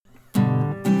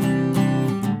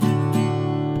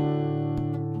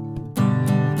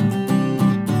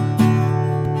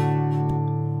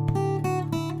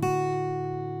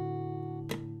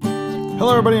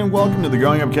Hello everybody and welcome to the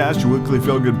Going Upcast, your weekly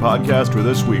feel-good podcast, where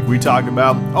this week we talk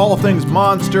about all things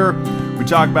monster, we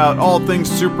talk about all things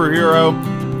superhero,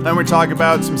 and we talk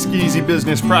about some skeezy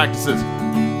business practices.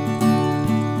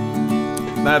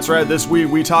 That's right, this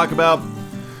week we talk about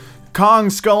Kong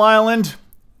Skull Island,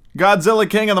 Godzilla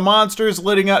King of the Monsters,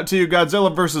 leading up to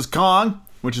Godzilla vs. Kong,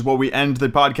 which is what we end the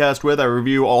podcast with. I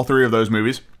review all three of those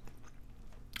movies.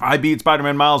 I beat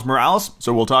Spider-Man Miles Morales,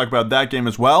 so we'll talk about that game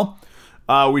as well.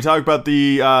 We talked about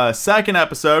the second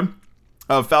episode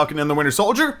of Falcon and the Winter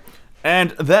Soldier,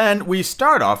 and then we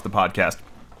start off the podcast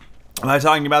by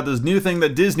talking about this new thing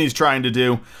that Disney's trying to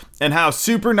do and how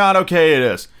super not okay it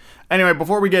is. Anyway,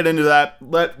 before we get into that,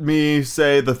 let me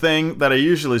say the thing that I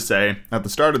usually say at the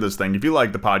start of this thing. If you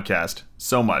like the podcast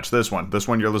so much, this one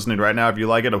you're listening to right now, if you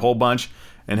like it a whole bunch,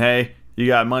 and hey, you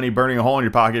got money burning a hole in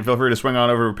your pocket, feel free to swing on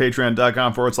over to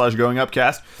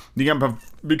patreon.com/goingupcast. You can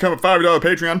become a $5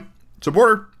 Patreon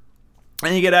supporter,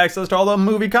 and you get access to all the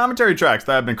movie commentary tracks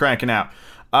that I've been cranking out.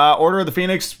 Order of the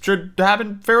Phoenix should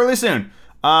happen fairly soon.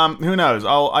 Who knows?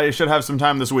 I should have some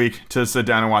time this week to sit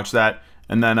down and watch that,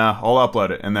 and then I'll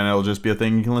upload it, and then it'll just be a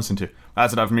thing you can listen to.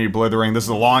 That's enough for me blithering. This is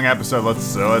a long episode.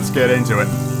 Let's get into it.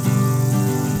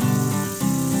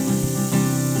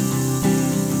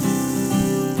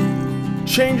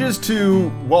 Changes to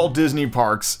Walt Disney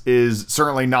parks is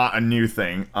certainly not a new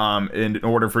thing, in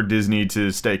order for Disney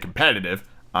to stay competitive.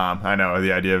 I know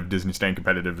the idea of Disney staying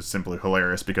competitive is simply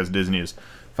hilarious because Disney is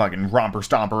fucking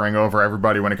romper-stompering over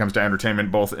everybody when it comes to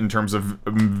entertainment, both in terms of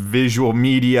visual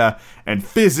media and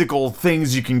physical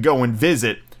things you can go and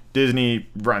visit. Disney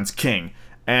runs king.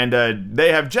 And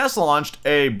they have just launched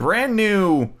a brand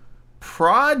new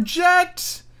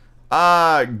project?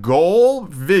 Goal,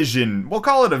 vision. We'll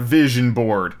call it a vision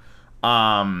board,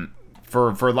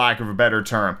 for lack of a better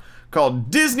term, called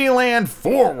Disneyland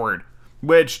Forward,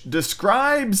 which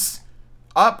describes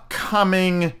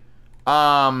upcoming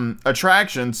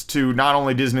attractions to not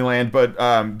only Disneyland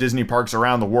but Disney parks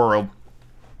around the world,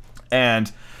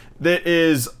 and that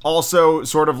is also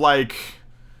sort of like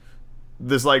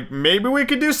this, like, maybe we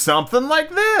could do something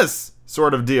like this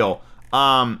sort of deal.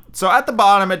 So at the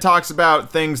bottom, it talks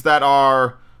about things that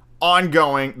are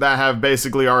ongoing that have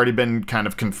basically already been kind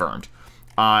of confirmed.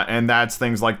 And that's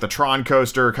things like the Tron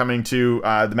coaster coming to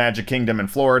the Magic Kingdom in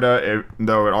Florida,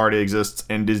 though it already exists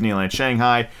in Disneyland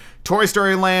Shanghai, Toy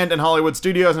Story Land and Hollywood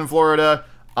Studios in Florida,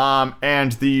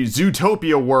 and the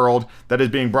Zootopia world that is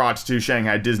being brought to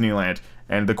Shanghai Disneyland.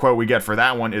 And the quote we get for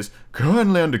that one is,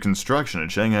 currently under construction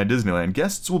at Shanghai Disneyland,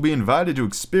 guests will be invited to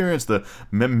experience the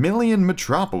mammalian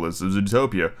metropolis of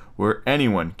Zootopia, where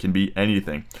anyone can be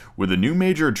anything, with a new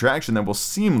major attraction that will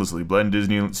seamlessly blend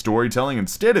Disney storytelling and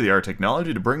state-of-the-art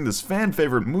technology to bring this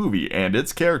fan-favorite movie and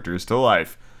its characters to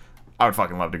life. I would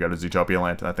fucking love to go to Zootopia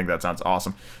Land. I think that sounds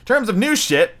awesome. In terms of new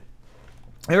shit,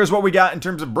 here's what we got in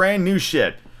terms of brand new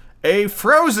shit. A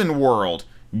Frozen world.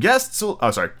 Guests will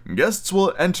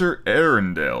enter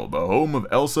Arendelle, the home of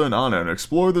Elsa and Anna, and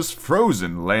explore this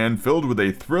frozen land filled with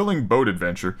a thrilling boat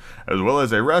adventure, as well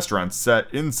as a restaurant set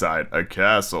inside a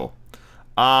castle.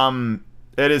 It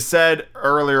is said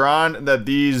earlier on that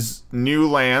these new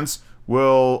lands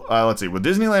will, with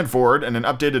Disneyland Forward and an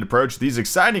updated approach, these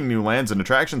exciting new lands and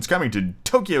attractions coming to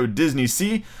Tokyo Disney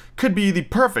Sea could be the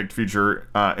perfect future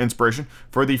inspiration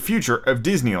for the future of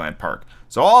Disneyland Park.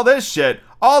 So all this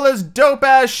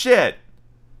dope-ass shit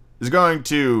is going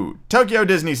to Tokyo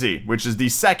Disney Sea, which is the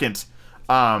second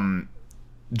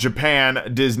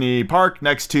Japan Disney park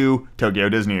next to Tokyo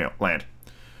Disneyland.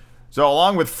 So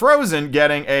along with Frozen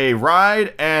getting a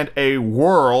ride and a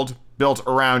world built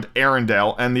around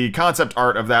Arendelle, and the concept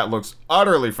art of that looks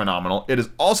utterly phenomenal, it is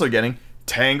also getting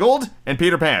Tangled and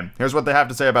Peter Pan. Here's what they have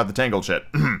to say about the Tangled shit.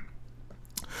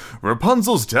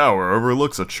 Rapunzel's Tower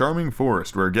overlooks a charming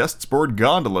forest where guests board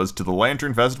gondolas to the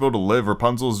Lantern Festival to live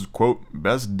Rapunzel's, quote,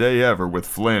 best day ever with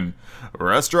Flynn. A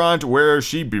restaurant where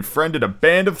she befriended a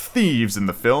band of thieves in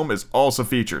the film is also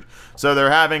featured. So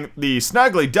they're having the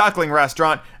Snuggly Duckling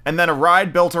restaurant and then a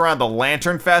ride built around the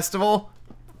Lantern Festival?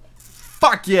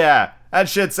 Fuck yeah! That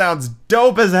shit sounds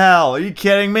dope as hell. Are you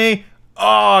kidding me?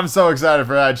 Oh, I'm so excited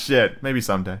for that shit. Maybe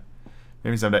someday.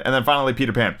 And then finally,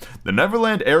 Peter Pan. The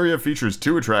Neverland area features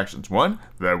two attractions. One,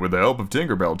 that with the help of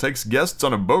Tinkerbell, takes guests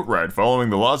on a boat ride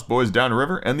following the Lost Boys down a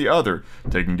river, and the other,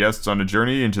 taking guests on a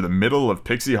journey into the middle of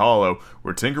Pixie Hollow,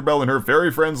 where Tinkerbell and her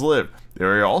fairy friends live. The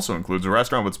area also includes a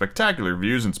restaurant with spectacular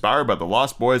views inspired by the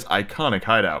Lost Boys' iconic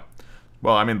hideout.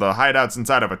 Well, I mean, the hideout's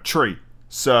inside of a tree,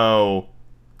 so...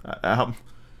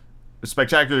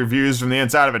 spectacular views from the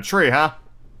inside of a tree, huh?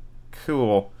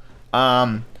 Cool.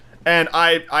 And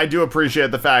I do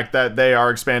appreciate the fact that they are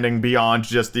expanding beyond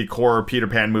just the core Peter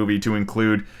Pan movie to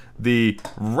include the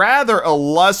rather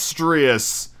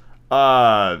illustrious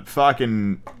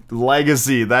fucking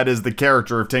legacy that is the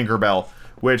character of Tinkerbell,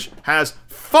 which has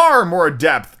far more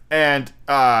depth and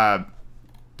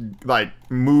like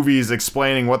movies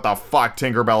explaining what the fuck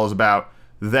Tinkerbell is about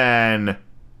than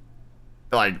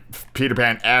like Peter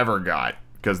Pan ever got,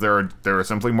 because there are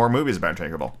simply more movies about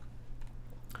Tinkerbell.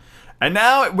 And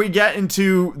now we get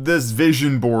into this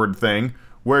vision board thing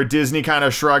where Disney kind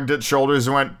of shrugged its shoulders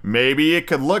and went, maybe it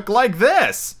could look like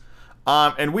this.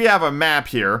 And we have a map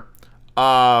here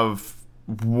of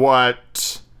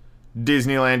what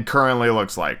Disneyland currently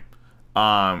looks like.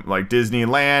 Like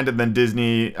Disneyland, and then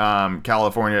Disney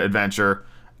California Adventure.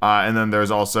 And then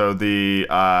there's also the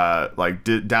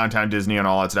downtown Disney and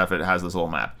all that stuff. It has this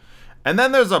little map. And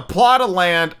then there's a plot of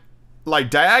land like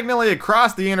diagonally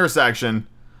across the intersection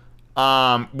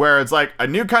where it's like a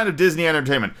new kind of Disney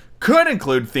entertainment. Could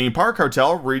include theme park,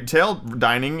 hotel, retail,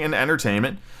 dining, and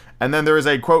entertainment. And then there is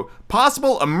a, quote,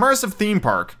 possible immersive theme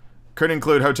park. Could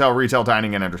include hotel, retail,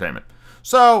 dining, and entertainment.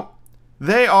 So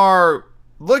they are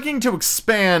looking to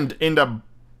expand into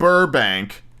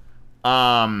Burbank,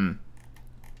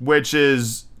 which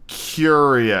is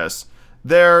curious.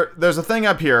 There's a thing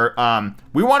up here.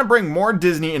 We want to bring more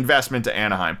Disney investment to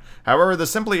Anaheim. However, this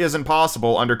simply isn't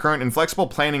possible under current inflexible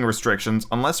planning restrictions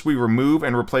unless we remove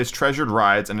and replace treasured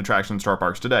rides and attractions to our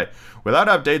parks today. Without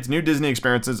updates, new Disney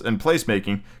experiences and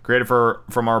placemaking created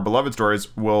from our beloved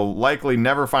stories will likely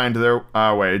never find their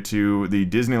way to the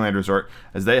Disneyland Resort,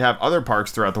 as they have other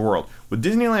parks throughout the world. With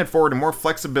Disneyland Forward and more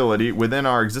flexibility within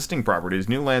our existing properties,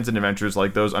 new lands and adventures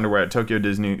like those underway at Tokyo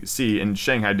Disney Sea and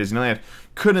Shanghai Disneyland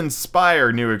could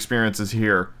inspire new experiences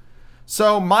here.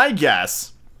 So my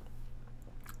guess,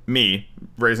 me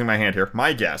raising my hand here,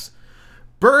 my guess,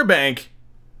 Burbank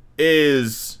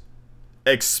is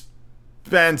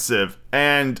expensive,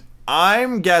 and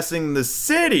I'm guessing the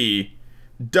city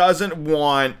doesn't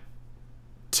want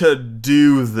to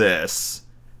do this,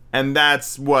 and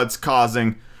that's what's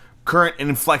causing current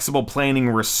inflexible planning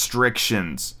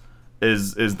restrictions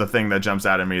is the thing that jumps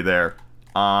out at me there.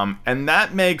 And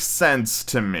that makes sense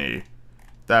to me,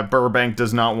 that Burbank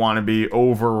does not want to be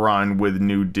overrun with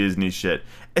new Disney shit.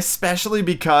 Especially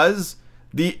because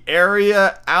the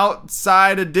area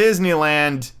outside of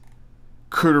Disneyland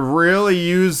could really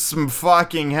use some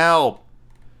fucking help.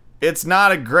 It's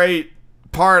not a great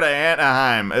part of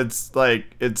Anaheim. It's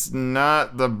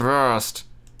not the best.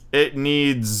 It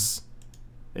needs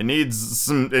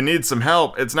some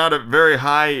help. It's not a very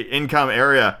high income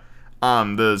area.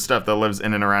 The stuff that lives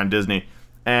in and around Disney.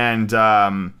 And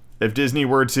if Disney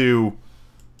were to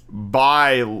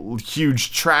buy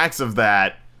huge tracts of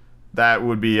that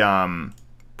would be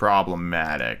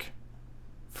problematic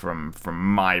from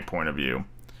my point of view.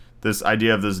 This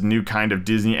idea of this new kind of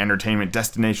Disney entertainment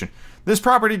destination. This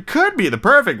property could be the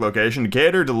perfect location to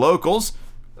cater to locals.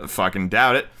 I fucking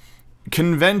doubt it.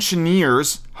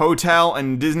 Conventioneers, hotel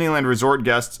and Disneyland resort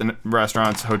guests and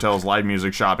restaurants, hotels, live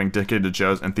music, shopping, ticketed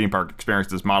shows, and theme park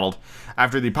experiences modeled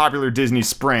after the popular Disney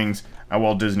Springs at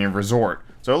Walt Disney Resort.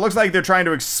 So it looks like they're trying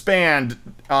to expand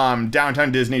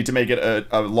downtown Disney to make it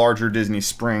a larger Disney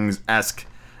Springs-esque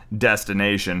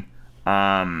destination.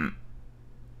 The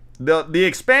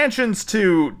expansions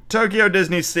to Tokyo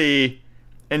Disney Sea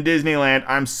and Disneyland,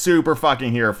 I'm super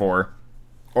fucking here for.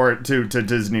 Or to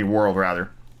Disney World,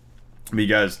 rather.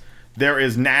 Because there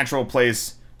is natural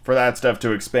place for that stuff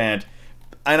to expand.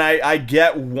 And I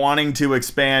get wanting to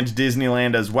expand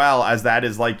Disneyland as well, as that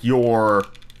is like your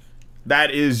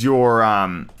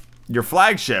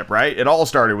flagship, right? It all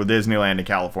started with Disneyland in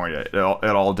California. It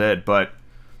all did, but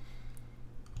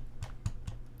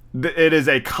it is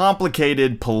a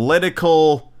complicated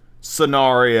political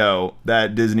scenario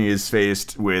that Disney is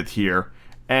faced with here.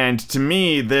 And to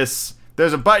me, there's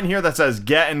a button here that says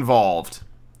get involved.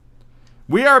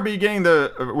 We are in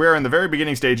the very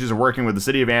beginning stages of working with the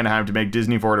city of Anaheim to make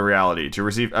Disney Forward a reality. To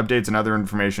receive updates and other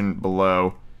information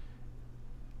below,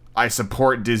 I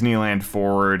support Disneyland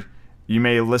Forward. You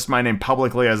may list my name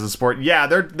publicly as a support. Yeah,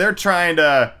 they're trying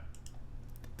to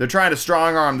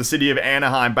strong arm the city of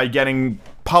Anaheim by getting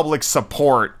public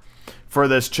support for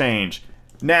this change.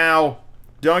 Now,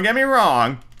 don't get me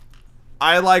wrong,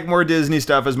 I like more Disney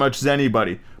stuff as much as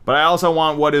anybody, but I also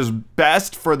want what is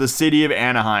best for the city of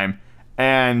Anaheim.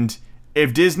 And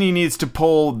if Disney needs to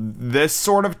pull this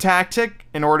sort of tactic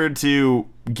in order to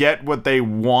get what they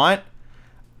want,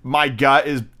 my gut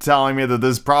is telling me that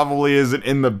this probably isn't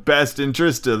in the best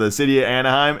interest of the city of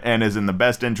Anaheim and is in the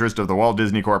best interest of the Walt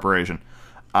Disney Corporation.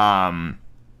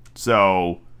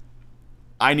 So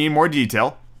I need more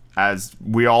detail. as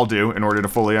we all do, in order to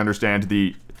fully understand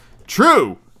the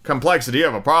true complexity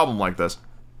of a problem like this.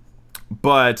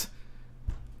 But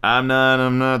I'm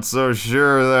not so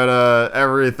sure that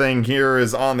everything here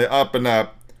is on the up and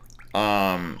up.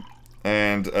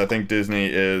 And I think Disney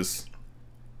is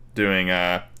doing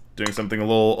something a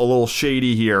little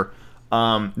shady here.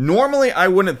 Normally I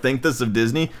wouldn't think this of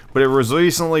Disney, but it was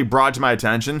recently brought to my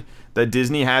attention that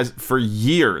Disney has for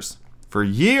years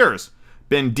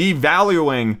been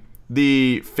devaluing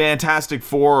the Fantastic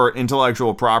Four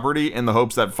intellectual property in the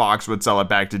hopes that Fox would sell it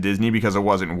back to Disney because it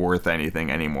wasn't worth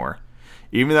anything anymore.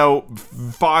 Even though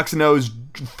Fox knows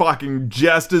fucking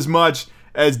just as much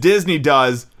as Disney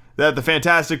does that the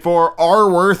Fantastic Four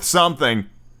are worth something.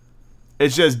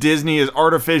 It's just Disney is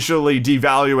artificially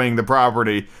devaluing the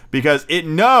property because it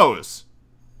knows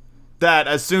that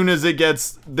as soon as Disney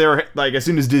gets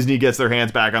their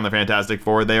hands back on the Fantastic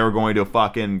Four, they are going to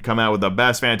fucking come out with the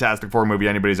best Fantastic Four movie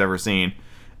anybody's ever seen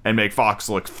and make Fox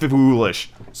look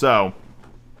foolish. So,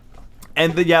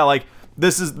 and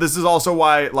this is also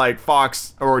why like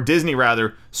Fox, or Disney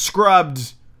rather,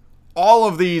 scrubbed all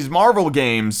of these Marvel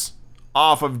games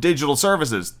off of digital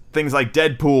services. Things like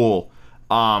Deadpool,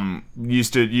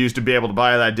 used to be able to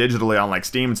buy that digitally on like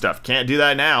Steam and stuff. Can't do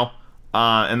that now.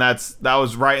 And that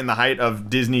was right in the height of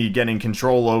Disney getting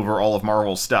control over all of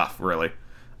Marvel's stuff, really.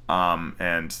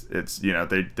 And it's,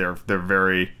 they're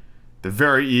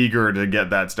very eager to get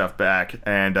that stuff back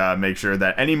and make sure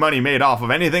that any money made off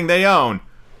of anything they own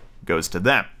goes to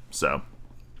them. So,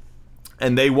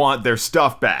 and they want their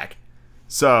stuff back.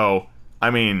 So, I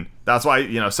mean, that's why,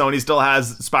 Sony still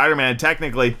has Spider-Man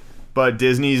technically, but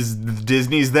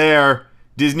Disney's there.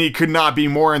 Disney could not be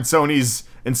more in Sony's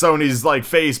like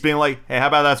face, being like, hey, how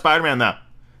about that Spider-Man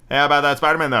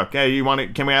though? Okay, you want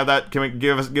it? Can we have that? Can we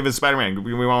give us Spider-Man?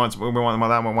 We want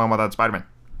that Spider-Man.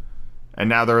 And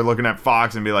now they're looking at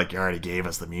Fox and be like, you already gave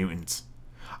us the mutants.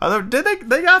 Although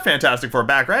they got Fantastic Four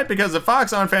back, right? Because if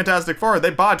Fox owned Fantastic Four, they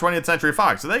bought 20th Century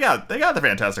Fox, so they got the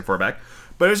Fantastic Four back.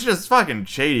 But it was just fucking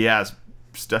shady ass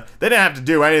stuff. They didn't have to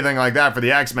do anything like that for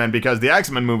the X-Men because the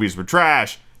X-Men movies were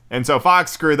trash. And so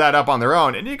Fox screwed that up on their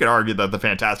own. And you could argue that the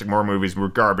Fantastic Four movies were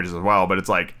garbage as well. But it's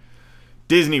like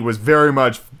Disney was very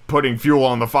much putting fuel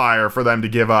on the fire for them to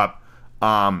give up.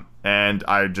 And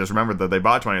I just remembered that they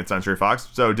bought 20th Century Fox.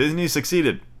 So Disney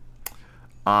succeeded.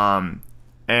 And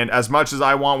as much as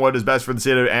I want what is best for the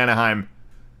city of Anaheim,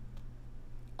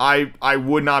 I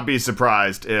would not be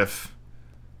surprised if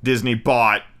Disney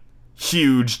bought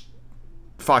huge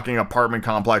fucking apartment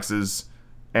complexes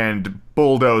and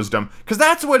bulldozed them, because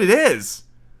that's what it is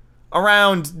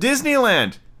around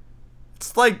Disneyland.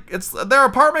 It's their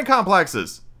apartment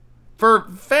complexes for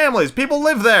families. People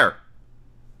live there.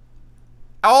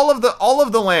 All of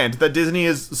the land that Disney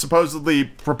is supposedly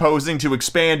proposing to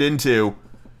expand into,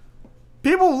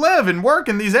 people live and work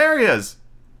in these areas,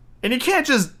 and you can't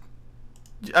just.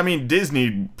 I mean,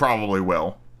 Disney probably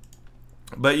will,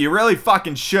 but you really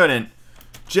fucking shouldn't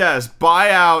just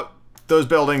buy out those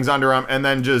buildings under them, and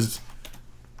then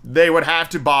they would have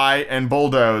to buy and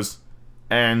bulldoze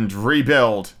and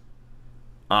rebuild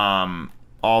all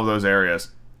of those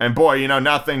areas. And boy,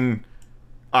 nothing.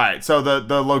 Alright, so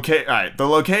the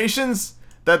locations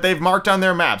that they've marked on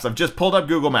their maps, I've just pulled up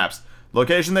Google Maps.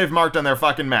 Location they've marked on their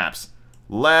fucking maps.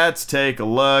 Let's take a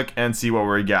look and see what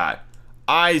we got.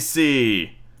 I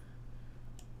see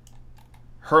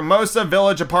Hermosa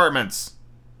Village Apartments.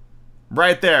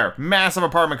 Right there, massive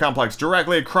apartment complex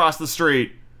directly across the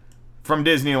street from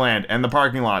Disneyland and the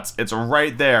parking lots. It's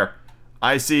right there.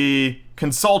 I see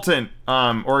consultant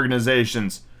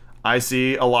organizations. I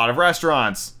see a lot of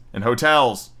restaurants and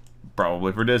hotels,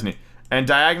 probably for Disney. And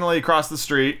diagonally across the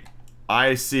street,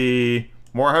 I see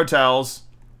more hotels.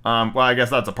 Well, I guess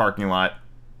that's a parking lot.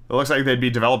 It looks like they'd be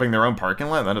developing their own parking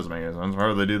lot. That doesn't make any sense. Why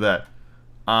would they do that?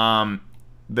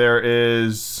 There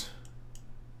is...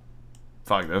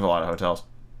 Fuck, there's a lot of hotels.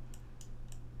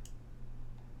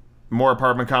 More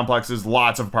apartment complexes.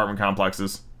 Lots of apartment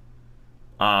complexes.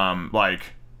 Like,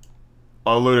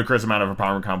 a ludicrous amount of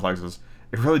apartment complexes.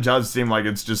 It really does seem like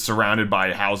it's just surrounded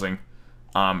by housing.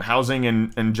 Housing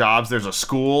and jobs. There's a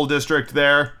school district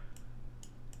there.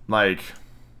 Like,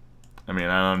 I mean,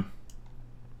 I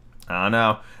don't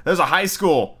know. There's a high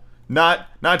school. Not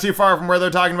too far from where they're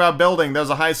talking about building. There's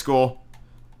a high school.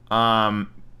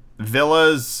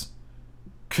 Villas.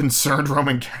 Concerned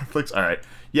Roman Catholics. All right.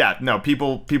 Yeah, no,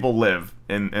 people live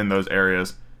in those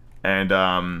areas. And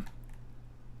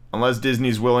unless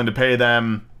Disney's willing to pay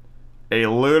them a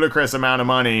ludicrous amount of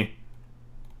money,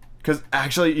 because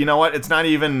actually, you know what? It's not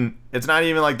even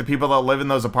like the people that live in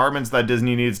those apartments that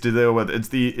Disney needs to deal with. It's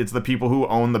the people who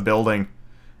own the building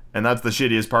And that's the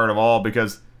shittiest part of all,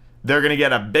 because they're going to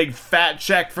get a big fat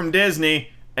check from Disney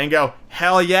and go,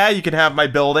 hell yeah, you can have my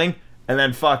building, and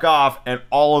then fuck off, and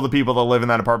all of the people that live in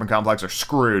that apartment complex are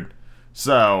screwed.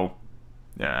 So,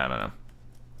 yeah, I don't know.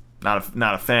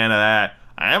 Not a fan of that.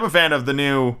 I am a fan of the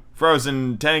new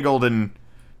Frozen, Tangled, and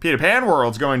Peter Pan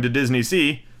worlds going to Disney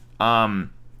Sea.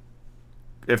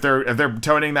 If they're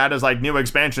toting that as like new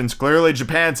expansions, clearly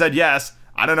Japan said yes.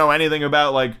 I don't know anything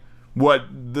about like what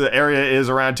the area is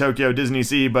around Tokyo Disney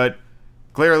Sea, but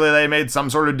clearly they made some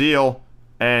sort of deal,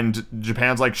 and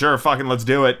Japan's like, sure, fucking let's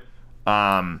do it.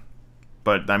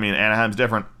 But I mean, Anaheim's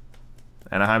different.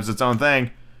 Anaheim's its own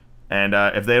thing, and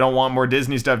if they don't want more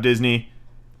Disney stuff, Disney,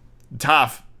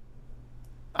 tough.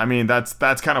 I mean, that's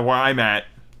kind of where I'm at.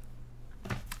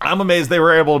 I'm amazed they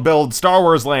were able to build Star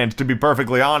Wars Land, to be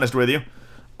perfectly honest with you.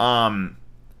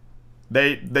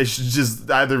 They should just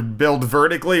either build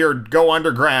vertically or go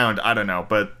underground. I don't know,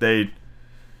 but they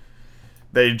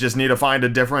just need to find a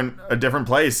different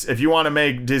place. If you want to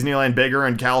make Disneyland bigger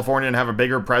in California and have a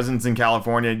bigger presence in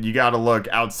California, you got to look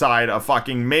outside a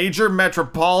fucking major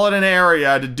metropolitan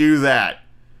area to do that.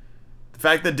 The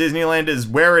fact that Disneyland is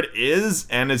where it is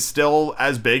and is still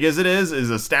as big as it is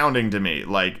astounding to me.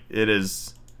 Like, it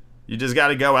is, you just got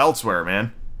to go elsewhere,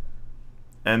 man.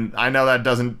 And I know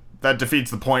that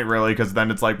defeats the point, really, because then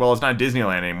it's like, well, it's not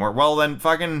Disneyland anymore. Well, then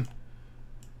fucking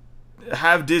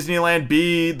have Disneyland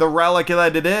be the relic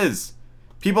that it is.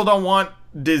 People don't want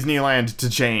Disneyland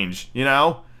to change, you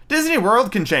know? Disney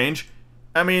World can change.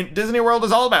 I mean, Disney World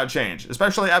is all about change,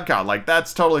 especially Epcot. Like,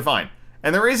 that's totally fine.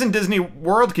 And the reason Disney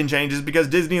World can change is because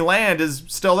Disneyland is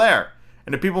still there.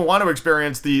 And if people want to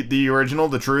experience the original,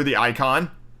 the true, the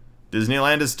icon,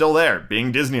 Disneyland is still there,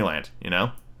 being Disneyland, you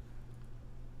know?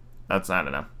 That's, I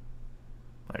don't know.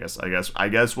 I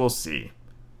guess we'll see.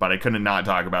 But I couldn't not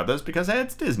talk about this because, hey,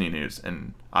 it's Disney news,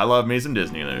 and I love me some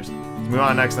Disney news. Let's move on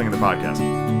to the next thing in the podcast.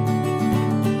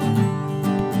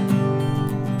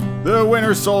 The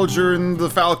Winter Soldier and the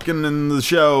Falcon and the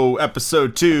Show,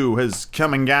 episode 2, has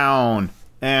come and gone.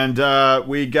 And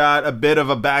we got a bit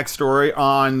of a backstory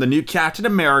on the new Captain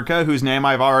America, whose name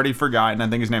I've already forgotten. I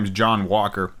think his name's John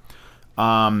Walker.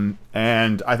 And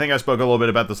I think I spoke a little bit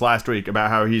about this last week, about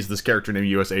how he's this character named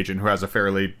U.S. Agent who has a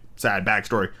fairly sad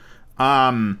backstory.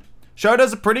 Show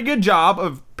does a pretty good job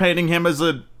of painting him as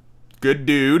a good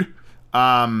dude,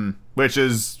 which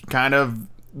is kind of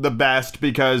the best,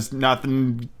 because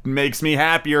nothing makes me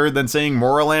happier than seeing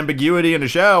moral ambiguity in a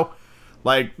show.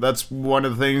 Like, that's one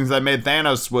of the things that made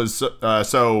Thanos was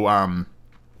so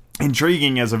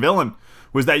intriguing as a villain,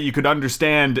 was that you could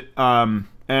understand,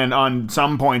 and on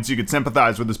some points you could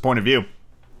sympathize with his point of view.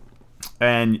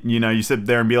 And, you know, you sit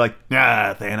there and be like,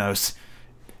 Thanos,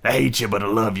 I hate you, but I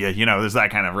love you. You know, there's that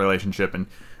kind of relationship. And,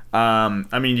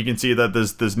 I mean, you can see that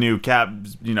this new Cap,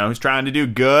 you know, he's trying to do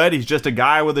good. He's just a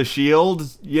guy with a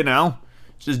shield, you know,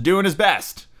 just doing his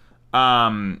best.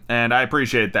 And I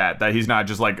appreciate that he's not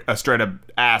just like a straight up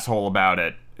asshole about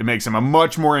it. It makes him a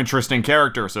much more interesting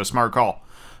character, so smart call.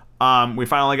 We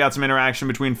finally got some interaction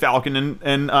between Falcon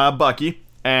and Bucky,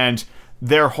 and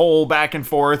their whole back and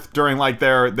forth during like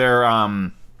their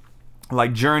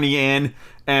like journey in,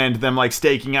 and them like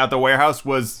staking out the warehouse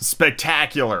was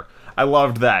spectacular. I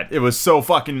loved that. It was so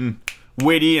fucking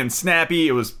witty and snappy.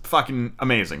 It was fucking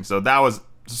amazing. So that was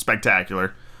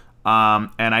spectacular. And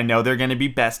I know they're going to be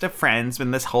best of friends when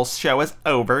this whole show is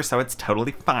over, so it's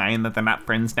totally fine that they're not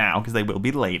friends now, because they will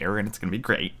be later, and it's going to be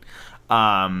great.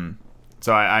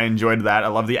 So I enjoyed that. I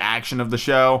love the action of the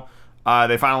show.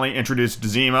 They finally introduced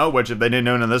Zemo, which if they didn't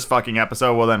know in this fucking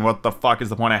episode, well then what the fuck is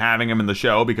the point of having him in the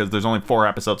show, because there's only 4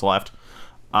 episodes left.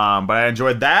 But I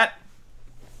enjoyed that.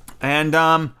 And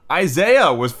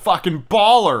Isaiah was fucking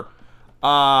baller.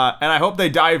 And I hope they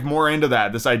dive more into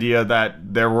that, this idea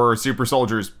that there were super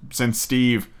soldiers since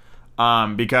Steve,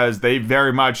 because they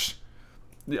very much,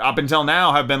 up until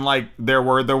now, have been like, there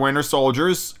were the Winter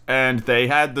Soldiers, and they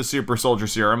had the super soldier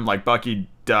serum, like Bucky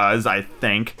does, I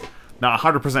think. Not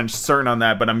 100% certain on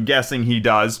that, but I'm guessing he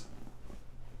does.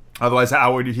 Otherwise,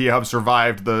 how would he have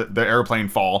survived the airplane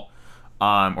fall,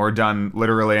 or done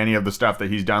literally any of the stuff that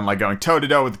he's done, like going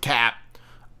toe-to-toe with Cap?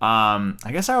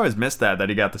 I guess I always missed that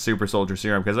he got the super soldier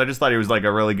serum, because I just thought he was like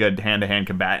a really good hand-to-hand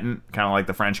combatant, kind of like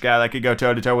the French guy that could go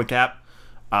toe-to-toe with Cap.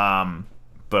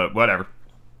 But whatever.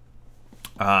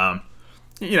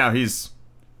 You know,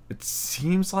 it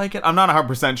seems like it. I'm not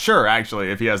 100% sure, actually,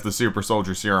 if he has the super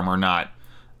soldier serum or not.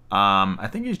 I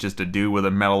think he's just a dude with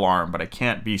a metal arm, but I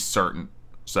can't be certain.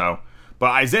 So,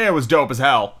 but Isaiah was dope as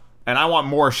hell, and I want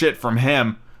more shit from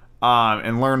him,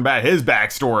 and learn about his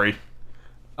backstory.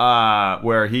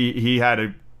 Where he had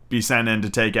to be sent in to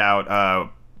take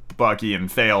out Bucky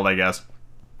and failed, I guess.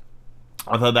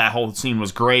 I thought that whole scene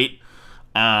was great.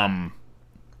 The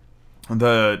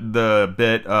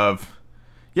bit of,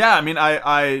 yeah, I mean,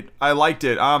 I liked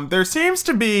it. There seems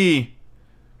to be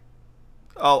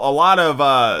a lot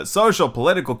of social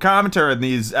political commentary in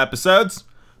these episodes,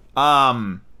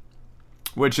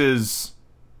 which is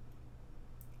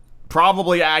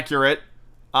probably accurate.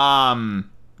 Them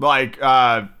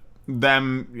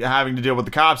having to deal with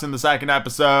the cops in the second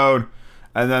episode,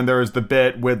 and then there was the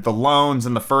bit with the loans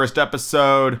in the first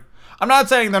episode. I'm not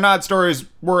saying they're not stories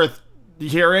worth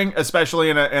hearing, especially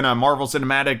in a Marvel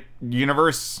Cinematic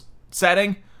Universe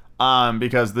setting,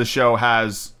 because the show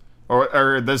has,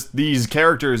 these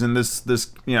characters in this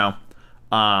cinematic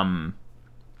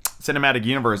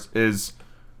universe is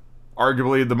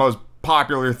arguably the most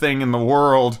popular thing in the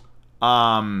world,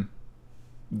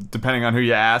 depending on who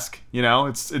you ask.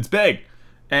 It's big,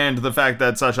 and the fact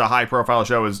that such a high profile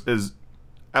show is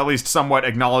at least somewhat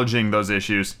acknowledging those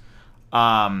issues.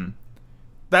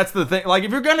 That's the thing. Like,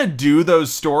 if you're gonna do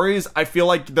those stories, I feel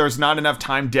like there's not enough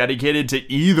time dedicated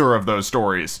to either of those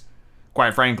stories,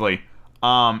 quite frankly.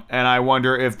 And I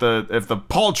wonder if the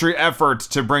paltry effort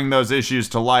to bring those issues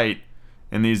to light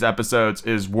in these episodes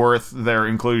is worth their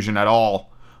inclusion at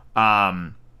all.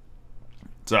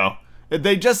 So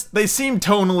they seem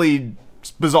tonally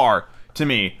bizarre to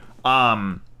me.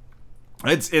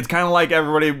 It's kind of like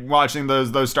everybody watching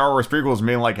those Star Wars prequels and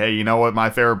being like, hey, you know what my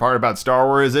favorite part about Star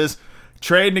Wars is?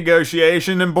 Trade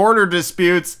negotiation and border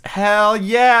disputes. Hell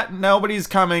yeah, nobody's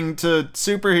coming to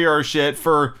superhero shit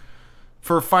for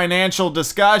financial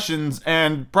discussions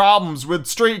and problems with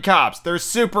street cops. They're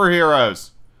superheroes.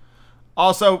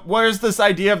 Also, where's this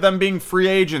idea of them being free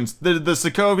agents? The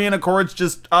Sokovian Accords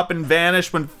just up and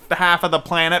vanished when half of the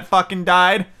planet fucking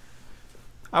died?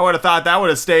 I would have thought that would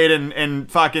have stayed in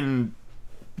fucking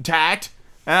tact.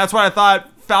 And that's what I thought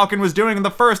Falcon was doing in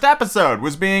the first episode,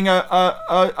 was being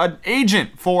an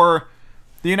agent for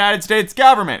the United States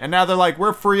government. And now they're like,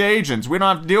 we're free agents. We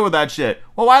don't have to deal with that shit.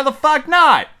 Well, why the fuck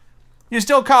not? You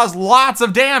still cause lots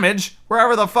of damage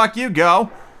wherever the fuck you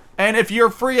go. And if you're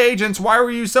free agents, why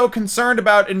were you so concerned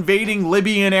about invading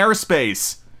Libyan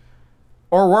airspace?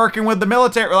 Or working with the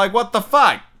military? Like, what the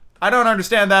fuck? I don't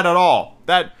understand that at all.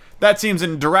 That seems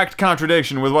in direct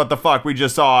contradiction with what the fuck we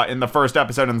just saw in the first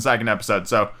episode and the second episode.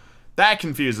 So that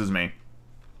confuses me.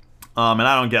 And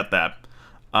I don't get that.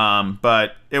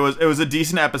 But it was a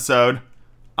decent episode.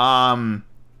 I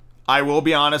will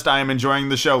be honest, I am enjoying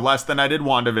the show less than I did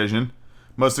WandaVision.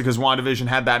 Mostly because WandaVision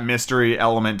had that mystery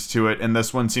element to it, and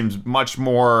this one seems much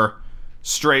more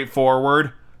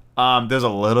straightforward. There's a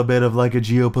little bit of like a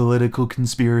geopolitical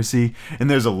conspiracy,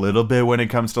 and there's a little bit when it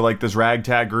comes to like this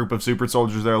ragtag group of super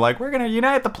soldiers that are like, we're gonna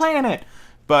unite the planet.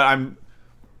 But I'm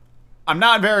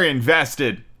not very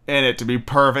invested in it, to be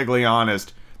perfectly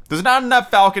honest. There's not enough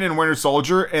Falcon and Winter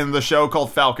Soldier in the show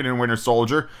called Falcon and Winter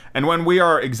Soldier, and when we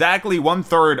are exactly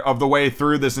 1/3 of the way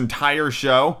through this entire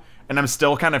show, and I'm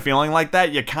still kind of feeling like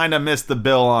that, you kind of missed the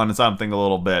bill on something a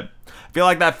little bit. I feel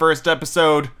like that first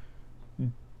episode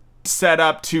set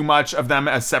up too much of them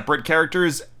as separate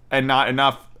characters and not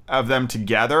enough of them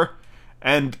together.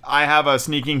 And I have a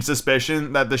sneaking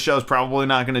suspicion that the show's probably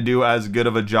not going to do as good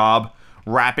of a job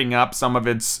wrapping up some of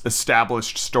its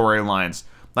established storylines.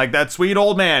 Like that sweet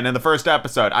old man in the first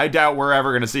episode. I doubt we're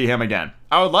ever going to see him again.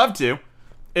 I would love to.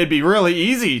 It'd be really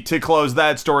easy to close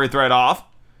that story thread off.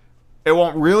 It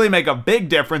won't really make a big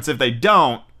difference if they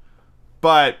don't,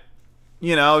 but,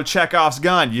 Chekhov's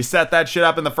gun. You set that shit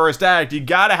up in the first act, you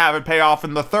gotta have it pay off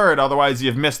in the third, otherwise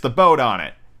you've missed the boat on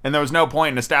it. And there was no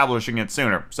point in establishing it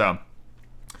sooner, so.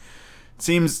 It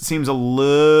seems a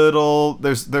little,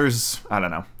 there's, I don't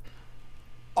know.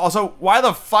 Also, why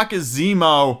the fuck is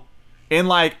Zemo in,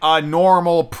 like, a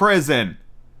normal prison?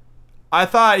 I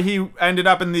thought he ended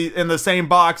up in the same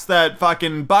box that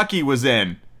fucking Bucky was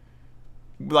in.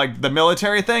 Like the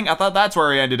military thing, I thought that's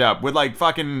where he ended up with like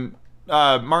fucking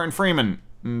Martin Freeman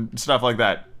and stuff like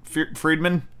that.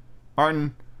 Friedman,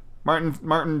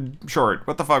 Martin Short.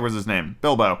 What the fuck was his name?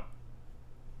 Bilbo.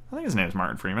 I think his name is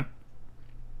Martin Freeman.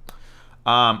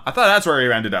 I thought that's where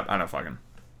he ended up. I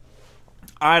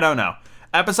don't know.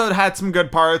 Episode had some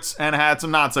good parts and had some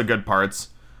not so good parts.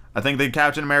 I think the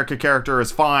Captain America character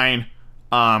is fine.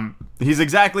 He's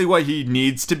exactly what he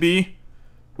needs to be,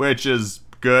 which is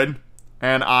good.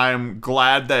 And I'm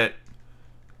glad that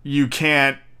you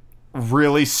can't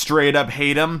really straight up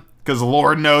hate him, because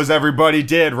Lord knows everybody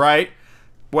did, right?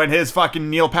 When his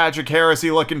fucking Neil Patrick Harris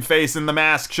looking face in the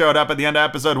mask showed up at the end of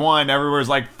episode 1, everyone's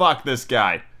like, fuck this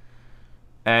guy.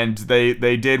 And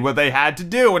they did what they had to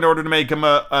do in order to make him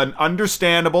an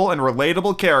understandable and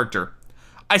relatable character.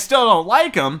 I still don't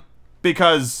like him,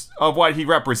 because of what he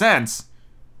represents,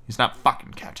 he's not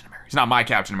fucking Captain America. He's not my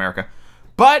Captain America.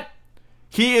 But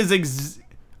he is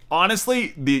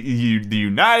honestly, the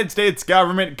United States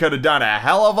government could have done a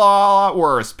hell of a lot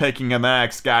worse picking the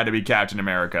next guy to be Captain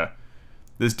America.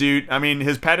 This dude, I mean,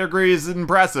 his pedigree is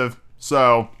impressive,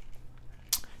 so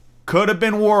could have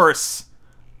been worse.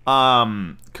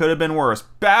 Could have been worse.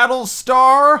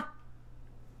 Battlestar?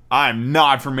 I'm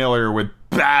not familiar with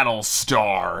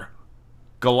Battlestar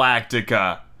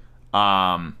Galactica.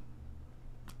 I'm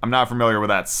not familiar with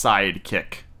that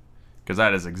sidekick, because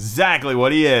that is exactly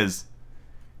what he is.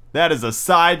 That is a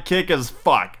sidekick as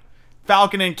fuck.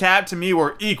 Falcon and Cap to me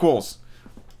were equals.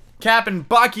 Cap and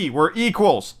Bucky were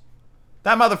equals.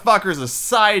 That motherfucker's a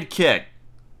sidekick.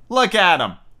 Look at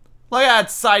him. Look at that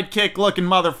sidekick looking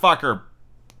motherfucker.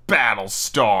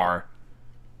 Battlestar.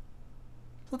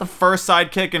 Is that the first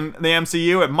sidekick in the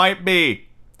MCU? It might be.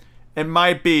 It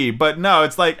might be. But no,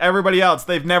 it's like everybody else.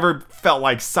 They've never felt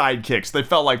like sidekicks. They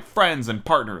felt like friends and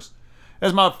partners.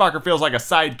 This motherfucker feels like a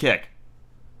sidekick.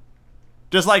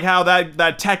 Just like how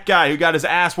that tech guy who got his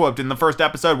ass whooped in the first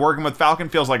episode working with Falcon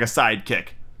feels like a sidekick.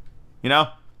 You know?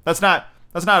 That's not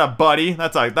a buddy.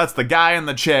 That's the guy in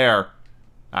the chair.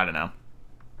 I don't know.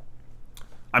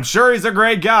 I'm sure he's a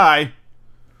great guy,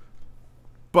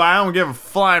 but I don't give a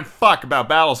flying fuck about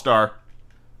Battlestar.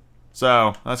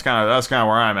 So that's kind of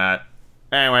where I'm at.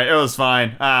 Anyway, it was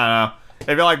fine. I don't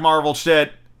know. If you like Marvel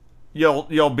shit,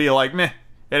 you'll be like meh,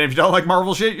 and if you don't like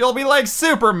Marvel shit, you'll be like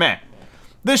super meh.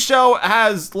 This show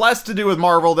has less to do with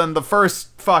Marvel than the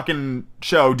first fucking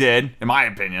show did, in my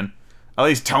opinion. At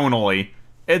least tonally.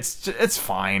 It's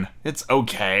fine. It's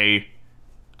okay.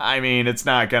 I mean, it's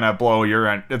not gonna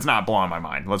it's not blowing my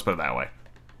mind. Let's put it that way.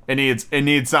 It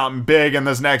needs something big in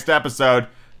this next episode.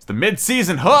 It's the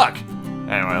mid-season hook.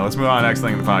 Anyway, let's move on to the next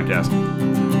thing in the podcast.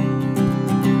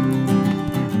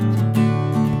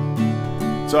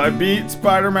 So I beat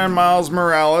Spider-Man Miles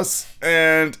Morales,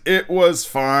 and it was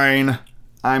fine.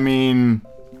 I mean,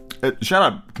 shut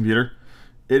up, computer.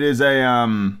 It is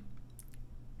a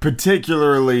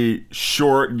particularly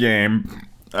short game.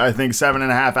 I think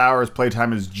 7.5 hours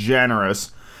playtime is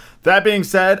generous. That being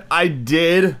said, I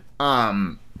did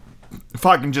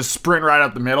fucking just sprint right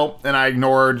up the middle, and I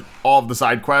ignored all of the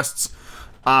side quests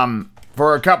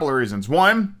for a couple of reasons.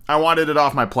 One, I wanted it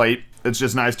off my plate. It's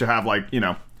just nice to have, like,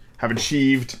 have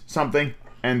achieved something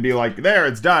and be like, there,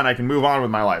 it's done. I can move on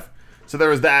with my life. So there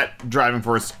was that driving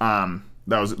force that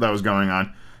was going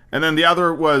on. And then the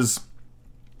other was,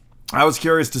 I was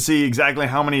curious to see exactly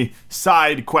how many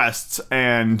side quests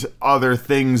and other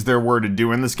things there were to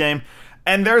do in this game.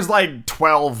 And there's like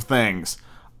 12 things.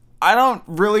 I don't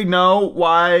really know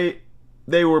why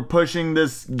they were pushing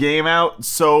this game out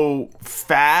so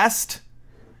fast,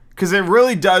 because it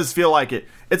really does feel like it.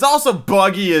 It's also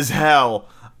buggy as hell.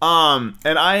 And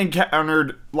I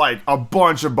encountered like a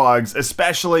bunch of bugs,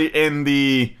 especially in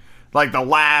the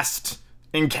last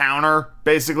encounter,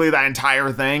 basically that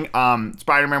entire thing.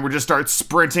 Spider-Man would just start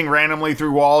sprinting randomly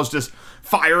through walls, just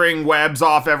firing webs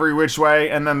off every which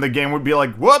way, and then the game would be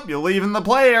like, whoop, you're leaving the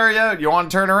play area, you want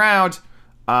to turn around.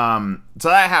 So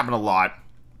that happened a lot.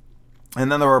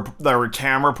 And then there were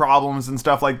camera problems and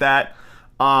stuff like that.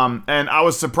 And I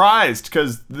was surprised,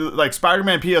 because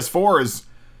Spider-Man PS4 is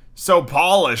so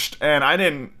polished, and I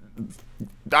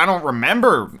don't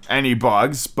remember any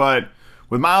bugs, but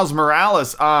with Miles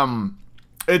Morales,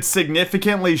 it's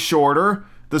significantly shorter.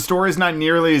 The story's not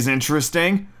nearly as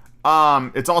interesting.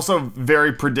 It's also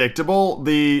very predictable.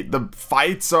 The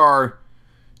fights are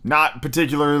not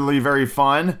particularly very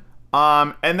fun.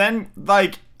 And then,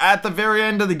 at the very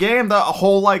end of the game, the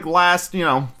whole, last,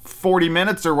 40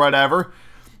 minutes or whatever,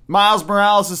 Miles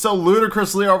Morales is so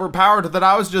ludicrously overpowered that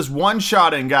I was just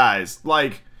one-shotting guys.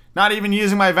 Not even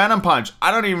using my Venom Punch. I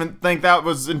don't even think that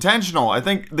was intentional. I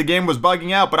think the game was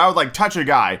bugging out, but I would, touch a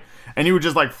guy, and he would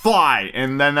just, fly,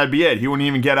 and then that'd be it. He wouldn't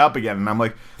even get up again. And I'm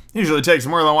like, usually it takes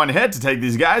more than one hit to take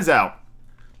these guys out.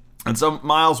 And so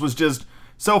Miles was just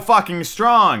so fucking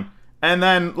strong. And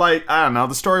then, I don't know,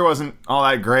 the story wasn't all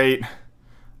that great.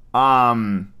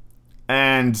 And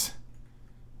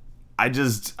I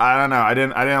don't know, I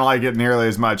didn't like it nearly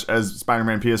as much as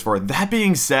Spider-Man PS4. That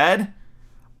being said,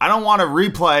 I don't want to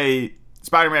replay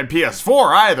Spider-Man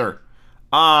PS4 either.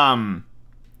 I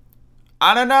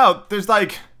don't know, there's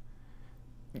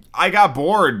I got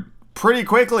bored pretty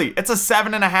quickly. It's a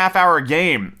 7.5 hour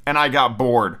game, and I got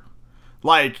bored.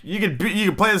 You could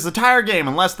play this entire game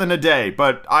in less than a day,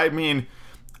 but I mean,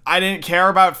 I didn't care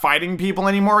about fighting people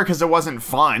anymore because it wasn't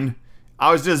fun.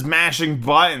 I was just mashing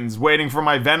buttons, waiting for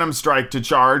my Venom Strike to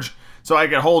charge so I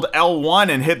could hold L1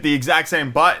 and hit the exact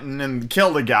same button and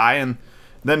kill the guy, and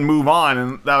then move on,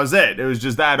 and that was it. It was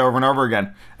just that over and over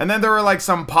again. And then there were like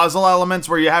some puzzle elements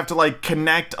where you have to like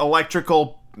connect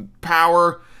electrical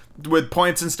power with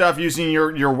points and stuff using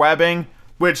your webbing,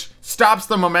 which stops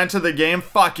the momentum of the game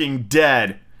fucking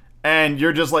dead. And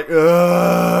you're just like,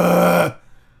 ugh.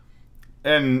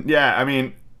 And yeah, I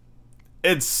mean,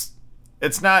 it's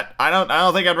not, I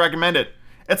don't think I'd recommend it.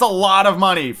 It's a lot of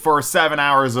money for 7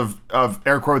 hours of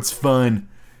air quotes fun.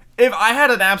 If I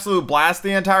had an absolute blast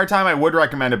the entire time, I would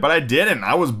recommend it, but I didn't.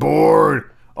 I was bored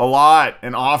a lot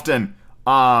and often.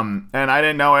 And I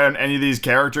didn't know any of these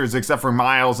characters except for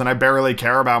Miles, and I barely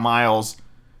care about Miles.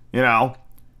 You know?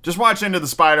 Just watch Into the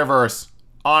Spider-Verse.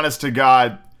 Honest to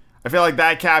God. I feel like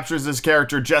that captures this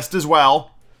character just as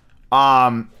well.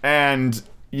 And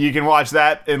you can watch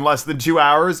that in less than 2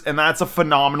 hours, and that's a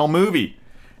phenomenal movie.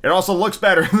 It also looks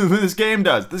better than this game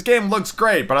does. This game looks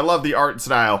great, but I love the art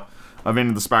style of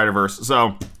Into the Spider-Verse.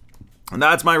 So,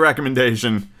 that's my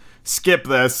recommendation. Skip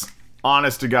this.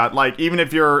 Honest to God. Like, even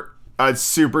if you're a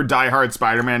super diehard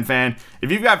Spider-Man fan,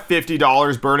 if you've got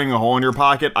 $50 burning a hole in your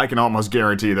pocket, I can almost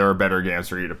guarantee there are better games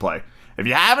for you to play. If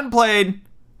you haven't played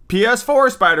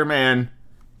PS4 Spider-Man,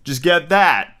 just get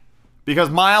that. Because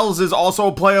Miles is also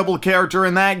a playable character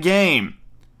in that game.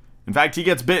 In fact, he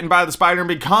gets bitten by the spider and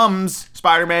becomes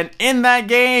Spider-Man in that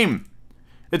game.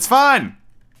 It's fun.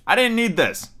 I didn't need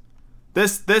this.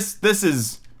 This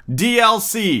is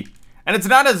DLC. And it's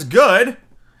not as good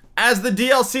as the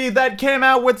DLC that came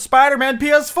out with Spider-Man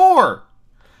PS4.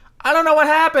 I don't know what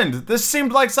happened. This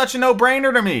seemed like such a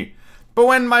no-brainer to me. But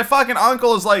when my fucking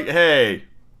uncle is like, hey,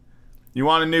 you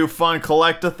want a new fun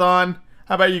collect-a-thon?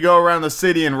 How about you go around the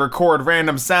city and record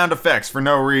random sound effects for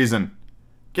no reason?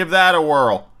 Give that a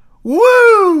whirl.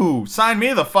 Woo! Sign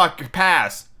me the fuck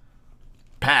pass.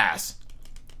 Pass.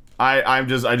 I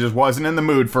just wasn't in the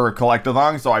mood for a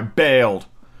collect-a-thon, so I bailed.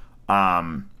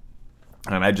 And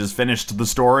I just finished the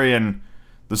story, and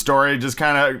the story just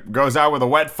kind of goes out with a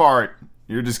wet fart.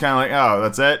 You're just kind of like, oh,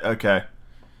 that's it? Okay.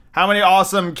 How many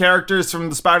awesome characters from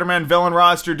the Spider-Man villain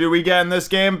roster do we get in this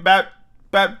game?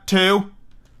 About 2?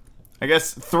 I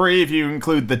guess 3 if you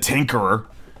include the Tinkerer,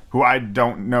 who I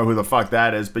don't know who the fuck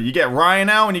that is, but you get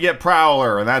Rhino and you get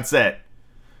Prowler, and that's it.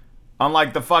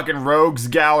 Unlike the fucking Rogues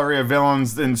Gallery of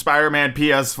villains in Spider-Man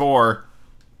PS4,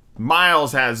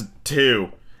 Miles has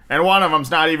 2. And one of them's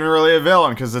not even really a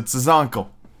villain, because it's his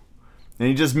uncle. And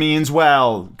he just means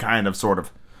well, kind of, sort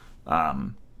of.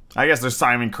 I guess there's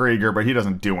Simon Krieger, but he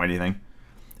doesn't do anything.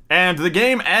 And the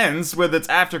game ends with its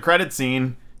after-credit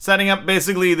scene, setting up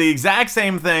basically the exact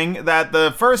same thing that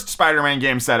the first Spider-Man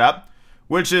game set up,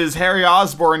 which is Harry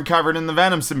Osborn covered in the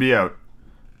Venom symbiote.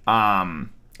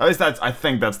 At least I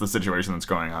think that's the situation that's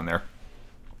going on there.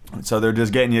 So they're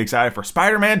just getting you excited for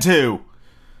Spider-Man 2,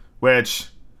 which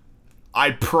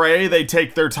I pray they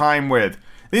take their time with.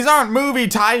 These aren't movie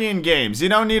tie-in games. You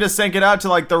don't need to sync it up to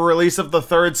like the release of the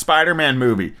third Spider-Man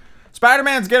movie.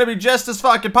 Spider-Man's gonna be just as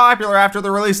fucking popular after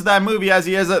the release of that movie as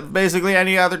he is at basically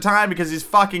any other time because he's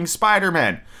fucking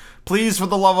Spider-Man. Please, for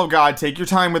the love of God, take your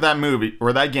time with that movie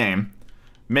or that game.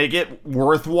 Make it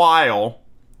worthwhile.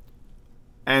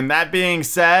 And that being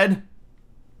said,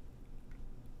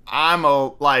 I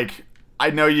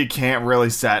know you can't really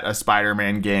set a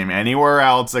Spider-Man game anywhere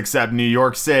else except New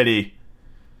York City.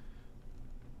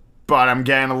 But I'm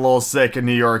getting a little sick of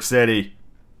New York City.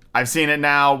 I've seen it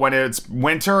now when it's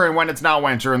winter and when it's not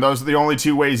winter, and those are the only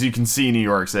 2 ways you can see New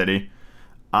York City.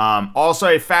 Also,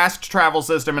 a fast travel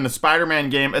system in a Spider-Man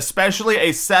game, especially a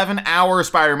 7-hour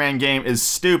Spider-Man game, is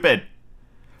stupid.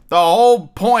 The whole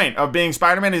point of being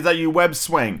Spider-Man is that you web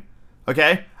swing,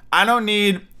 okay? I don't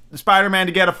need Spider-Man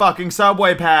to get a fucking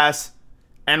subway pass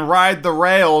and ride the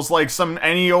rails like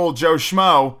any old Joe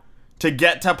Schmo to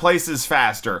get to places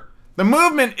faster. The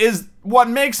movement is what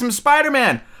makes him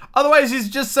Spider-Man. Otherwise, he's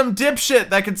just some dipshit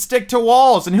that could stick to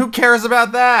walls, and who cares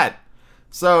about that?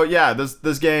 So, yeah,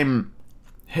 this game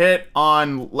hit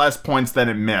on less points than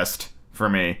it missed for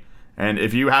me. And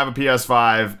if you have a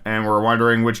PS5 and were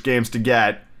wondering which games to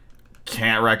get,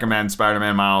 can't recommend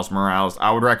Spider-Man Miles Morales.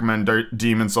 I would recommend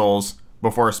Demon Souls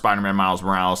before Spider-Man Miles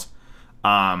Morales.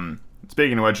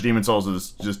 Speaking of which, Demon Souls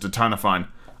is just a ton of fun.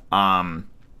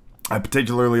 I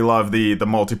particularly love the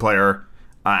multiplayer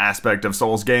aspect of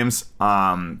Souls games.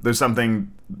 There's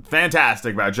something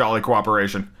fantastic about jolly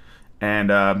cooperation,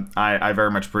 and I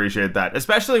very much appreciate that.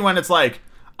 Especially when it's like,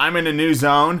 I'm in a new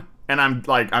zone, and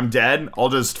I'm dead. I'll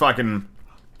just fucking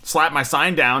slap my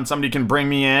sign down, somebody can bring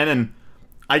me in, and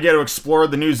I get to explore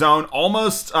the new zone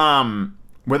almost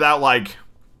without like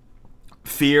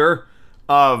fear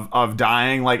of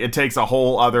dying. Like, it takes a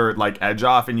whole other like edge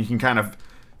off, and you can kind of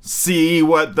see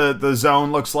what the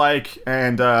zone looks like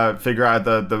and figure out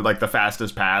the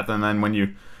fastest path. And then when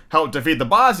you help defeat the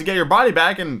boss, you get your body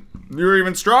back, and you're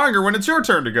even stronger when it's your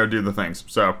turn to go do the things.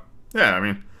 So yeah, I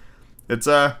mean, it's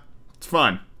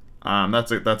fun.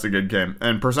 That's a good game.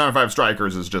 And Persona 5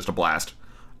 Strikers is just a blast.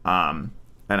 And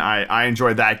I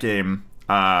enjoyed that game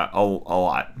a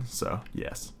lot. So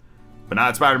yes, but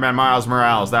not Spider-Man Miles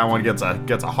Morales. That one gets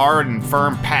a hard and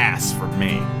firm pass from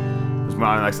me. Let's move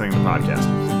on to the next thing in the podcast.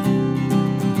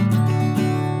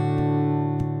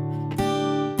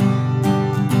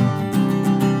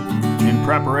 In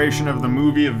preparation of the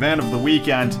movie event of the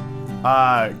weekend,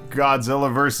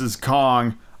 Godzilla vs.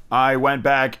 Kong, I went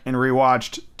back and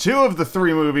rewatched 2 of the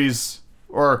 3 movies,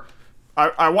 or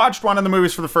I watched one of the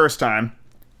movies for the first time,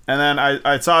 and then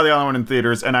I saw the other one in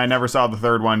theaters, and I never saw the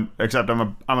third one, except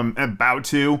I'm about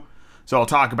to, so I'll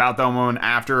talk about that one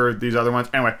after these other ones.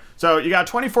 Anyway, so you got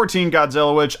 2014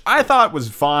 Godzilla, which I thought was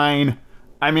fine.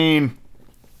 I mean,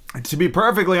 to be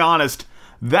perfectly honest,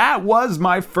 that was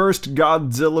my first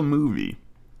Godzilla movie.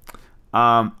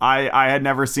 I had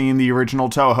never seen the original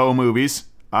Toho movies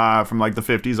from like the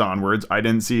 50s onwards. I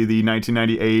didn't see the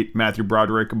 1998 Matthew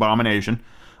Broderick Abomination.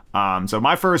 So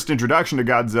my first introduction to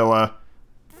Godzilla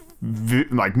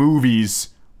movies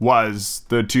was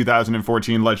the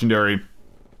 2014 legendary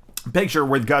picture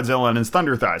with Godzilla and his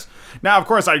Thunder Thighs. Now, of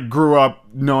course, I grew up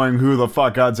knowing who the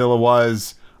fuck Godzilla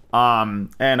was,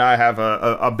 and I have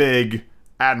a big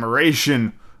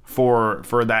admiration for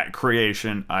that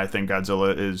creation. I think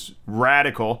Godzilla is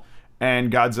radical,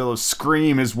 and Godzilla's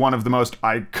scream is one of the most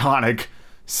iconic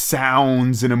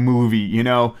sounds in a movie. You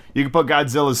know, you can put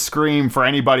Godzilla's scream for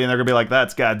anybody and they're gonna be like,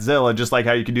 that's Godzilla, just like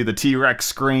how you can do the T-Rex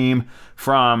scream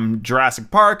from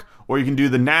Jurassic Park, or you can do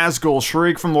the Nazgul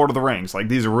shriek from Lord of the Rings. Like,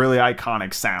 these are really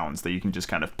iconic sounds that you can just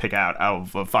kind of pick out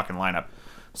of a fucking lineup.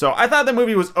 So I thought the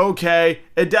movie was okay.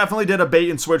 It definitely did a bait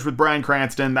and switch with Bryan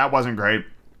Cranston. That wasn't great.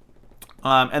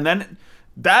 And then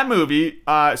that movie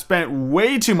spent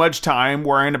way too much time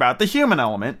worrying about the human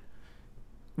element,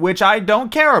 which I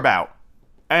don't care about.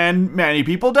 And many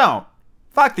people don't.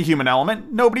 Fuck the human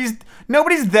element. Nobody's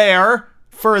there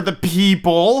for the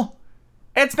people.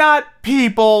 It's not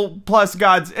people plus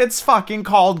gods. It's fucking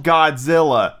called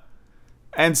Godzilla.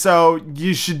 And so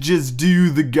you should just do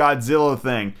the Godzilla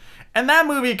thing. And that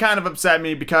movie kind of upset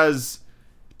me because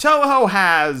Toho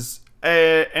has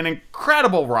an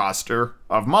incredible roster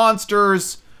of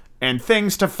monsters and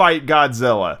things to fight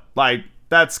Godzilla. Like,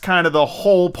 that's kind of the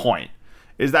whole point,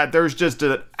 is that there's just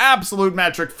an absolute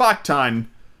metric fuck ton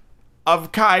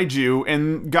of kaiju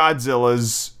in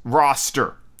Godzilla's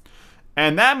roster.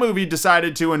 And that movie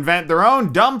decided to invent their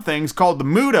own dumb things called the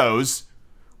Mutos,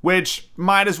 which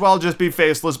might as well just be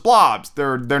faceless blobs.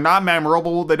 They're not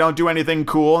memorable, they don't do anything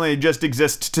cool, and they just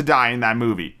exist to die in that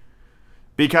movie.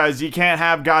 Because you can't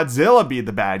have Godzilla be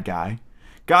the bad guy.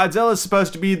 Godzilla's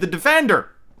supposed to be the defender,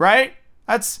 right?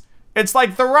 It's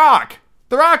like The Rock.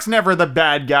 The Rock's never the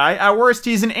bad guy. At worst,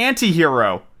 he's an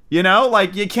anti-hero. You know?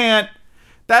 Like, you can't...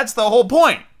 That's the whole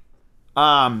point.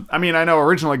 I mean, I know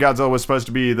originally Godzilla was supposed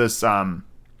to be this, well,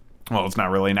 it's not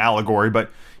really an allegory,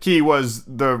 but he was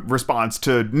the response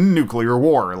to nuclear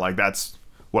war. Like, that's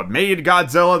what made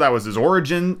Godzilla. That was his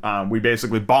origin. We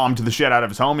basically bombed the shit out of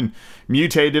his home and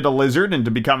mutated a lizard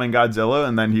into becoming Godzilla,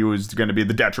 and then he was going to be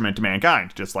the detriment to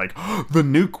mankind, just like the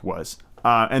nuke was.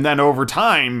 And then over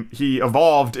time, he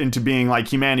evolved into being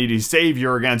like humanity's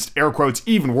savior against, air quotes,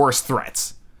 even worse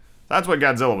threats. That's what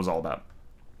Godzilla was all about.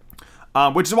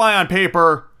 Which is why on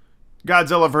paper,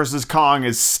 Godzilla vs. Kong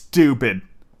is stupid.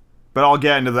 But I'll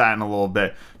get into that in a little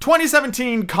bit.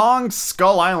 2017 Kong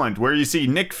Skull Island, where you see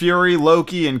Nick Fury,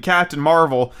 Loki, and Captain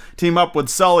Marvel team up with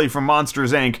Sully from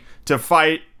Monsters, Inc. to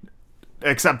fight,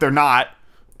 except they're not,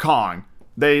 Kong.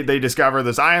 They discover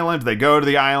this island, they go to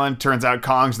the island, turns out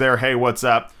Kong's there, hey, what's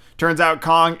up? Turns out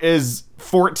Kong is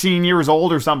 14 years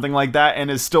old or something like that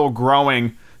and is still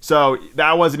growing. So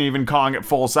that wasn't even Kong at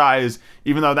full size,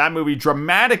 even though that movie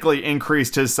dramatically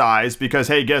increased his size because,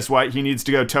 hey, guess what? He needs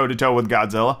to go toe-to-toe with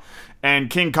Godzilla.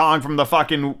 And King Kong from the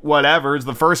fucking whatevers,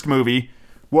 the first movie,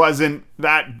 wasn't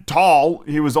that tall.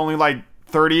 He was only like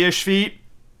 30-ish feet,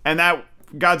 and that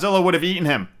Godzilla would have eaten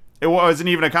him. It wasn't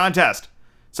even a contest.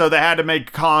 So they had to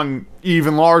make Kong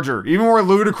even larger, even more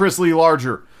ludicrously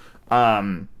larger,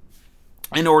 in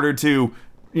order to,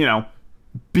 you know,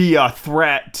 be a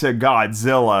threat to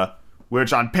Godzilla,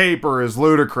 which on paper is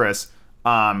ludicrous.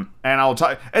 And I'll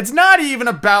tell you, it's not even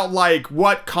about like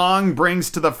what Kong brings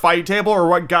to the fight table or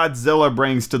what Godzilla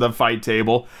brings to the fight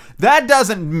table. That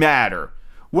doesn't matter.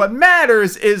 What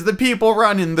matters is the people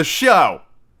running the show.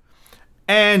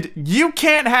 And you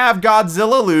can't have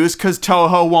Godzilla lose because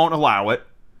Toho won't allow it.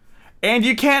 And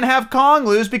you can't have Kong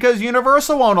lose because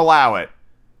Universal won't allow it.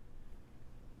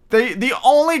 The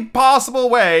only possible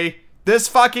way this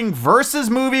fucking Versus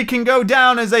movie can go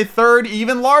down is a third,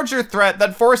 even larger threat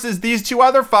that forces these two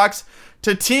other fucks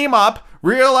to team up,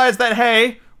 realize that,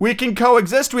 hey, we can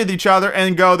coexist with each other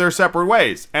and go their separate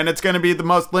ways. And it's going to be the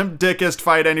most limp-dickest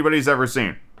fight anybody's ever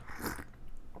seen.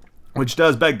 Which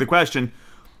does beg the question,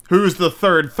 who's the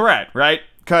third threat, right?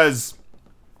 Because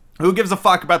who gives a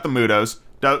fuck about the Mutos?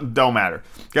 Don't matter.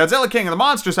 Godzilla King of the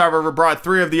Monsters, however, brought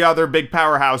three of the other big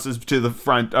powerhouses to the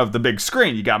front of the big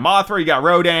screen. You got Mothra, you got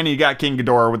Rodan, and you got King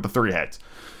Ghidorah with the three heads.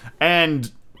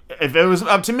 And if it was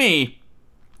up to me,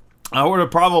 I would have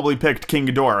probably picked King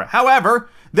Ghidorah. However,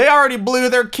 they already blew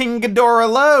their King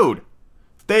Ghidorah load.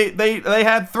 They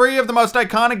had three of the most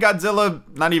iconic Godzilla,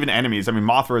 not even enemies. I mean,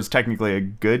 Mothra is technically a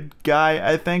good guy,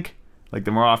 I think. Like,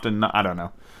 the more often, I don't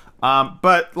know.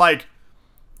 But, like,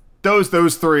 those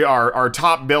three are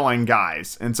top billing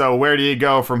guys. And so where do you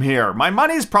go from here? My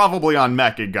money's probably on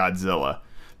Mechagodzilla.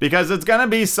 Because it's gonna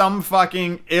be some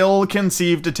fucking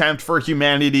ill-conceived attempt for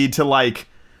humanity to, like,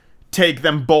 take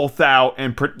them both out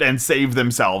and save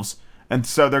themselves. And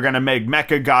so they're gonna make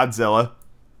Mechagodzilla.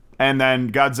 And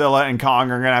then Godzilla and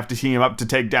Kong are gonna have to team up to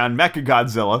take down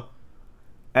Mechagodzilla.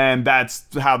 And that's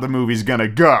how the movie's gonna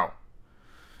go.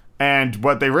 And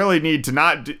what they really need to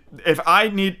not do,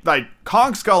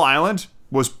 Kong Skull Island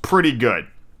was pretty good.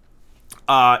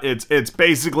 It's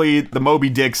basically the Moby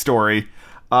Dick story,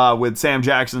 with Sam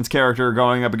Jackson's character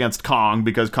going up against Kong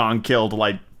because Kong killed,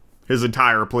 like, his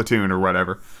entire platoon or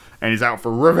whatever. And he's out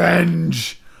for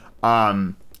revenge.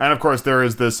 And of course there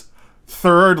is this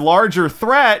third larger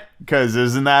threat, because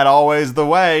isn't that always the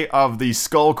way, of the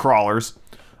skull crawlers,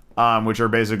 which are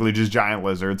basically just giant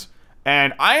lizards.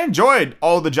 And I enjoyed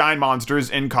all the giant monsters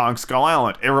in Kong Skull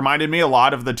Island. It reminded me a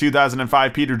lot of the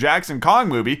 2005 Peter Jackson Kong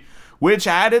movie, which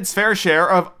had its fair share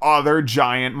of other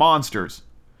giant monsters.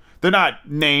 They're not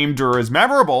named or as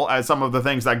memorable as some of the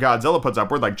things that Godzilla puts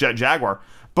upward, like Jet Jaguar,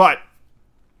 but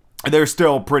they're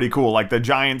still pretty cool. Like the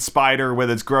giant spider with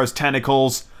its gross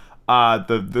tentacles.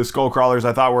 The skull crawlers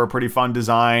I thought were a pretty fun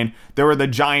design. There were the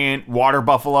giant water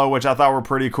buffalo, which I thought were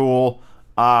pretty cool.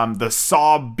 The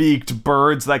saw-beaked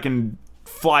birds that can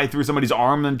fly through somebody's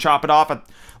arm and chop it off.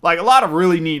 Like, a lot of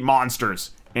really neat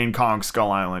monsters in Kong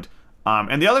Skull Island.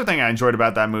 And the other thing I enjoyed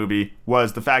about that movie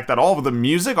was the fact that all of the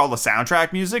music, all the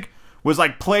soundtrack music, was,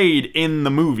 like, played in the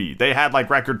movie. They had, like,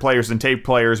 record players and tape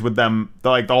players with them,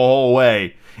 like, the whole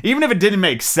way. Even if it didn't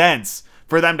make sense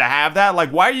for them to have that,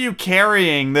 like, why are you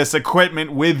carrying this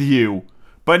equipment with you?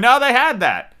 But no, they had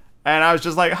that. And I was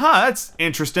just like, that's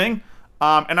interesting.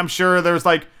 And I'm sure there's,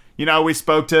 like, you know, we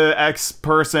spoke to X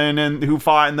person and who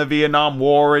fought in the Vietnam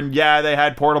War, and yeah, they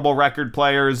had portable record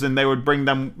players and they would bring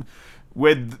them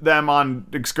with them on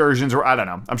excursions, or I don't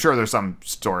know. I'm sure there's some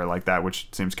story like that, which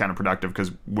seems kind of productive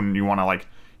because when you want to, like,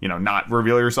 you know, not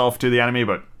reveal yourself to the enemy,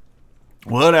 but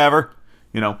whatever,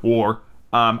 you know, war.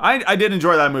 I did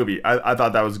enjoy that movie. I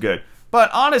thought that was good.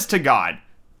 But honest to God,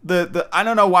 I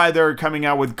don't know why they're coming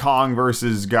out with Kong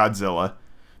versus Godzilla.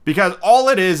 Because all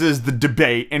it is the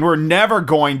debate, and we're never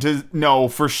going to know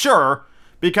for sure,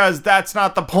 because that's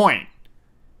not the point.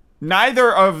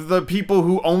 Neither of the people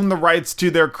who own the rights to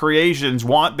their creations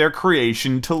want their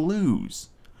creation to lose.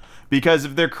 Because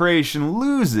if their creation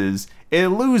loses, it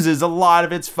loses a lot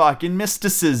of its fucking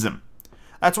mysticism.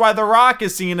 That's why The Rock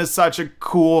is seen as such a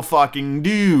cool fucking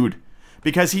dude.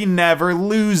 Because he never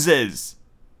loses.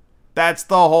 That's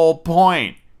the whole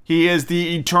point. He is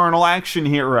the eternal action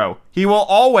hero. He will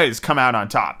always come out on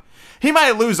top. He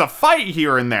might lose a fight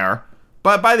here and there,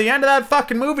 but by the end of that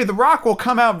fucking movie, The Rock will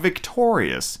come out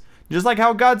victorious. Just like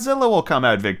how Godzilla will come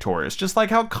out victorious. Just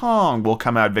like how Kong will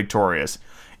come out victorious.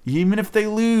 Even if they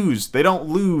lose, they don't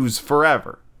lose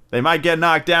forever. They might get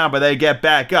knocked down, but they get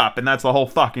back up, and that's the whole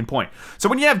fucking point. So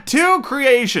when you have two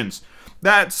creations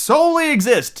that solely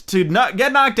exist to not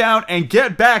get knocked down and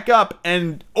get back up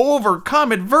and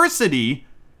overcome adversity,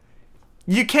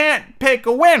 you can't pick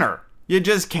a winner. You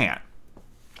just can't.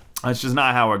 That's just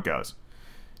not how it goes.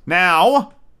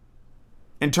 Now,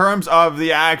 in terms of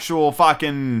the actual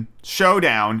fucking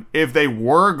showdown, if they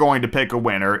were going to pick a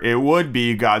winner, it would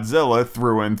be Godzilla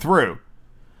through and through.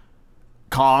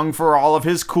 Kong, for all of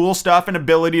his cool stuff and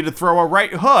ability to throw a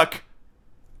right hook,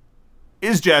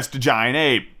 is just a giant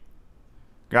ape.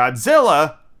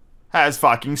 Godzilla has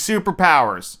fucking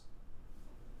superpowers.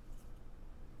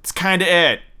 It's kinda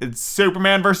it. It's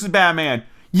Superman versus Batman.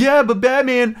 Yeah, but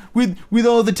Batman, with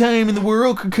all the time in the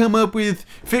world, could come up with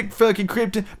fucking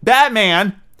krypton.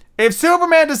 Batman, if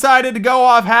Superman decided to go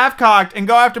off half-cocked and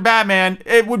go after Batman,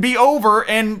 it would be over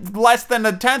in less than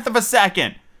 1/10 of a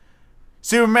second.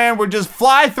 Superman would just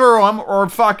fly through him or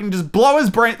fucking just blow his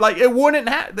brain. Like, it wouldn't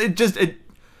have...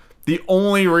 The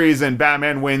only reason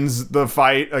Batman wins the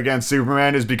fight against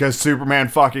Superman is because Superman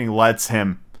fucking lets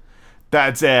him.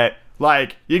 That's it.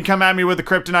 Like, you can come at me with the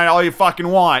kryptonite all you fucking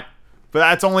want, but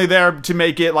that's only there to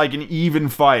make it like an even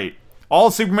fight.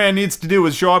 All Superman needs to do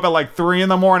is show up at like 3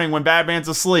 a.m. when Batman's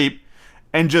asleep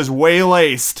and just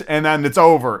waylaced, and then it's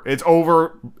over. It's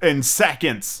over in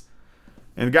seconds.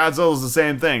 And Godzilla's the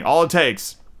same thing. All it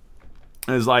takes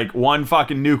is like one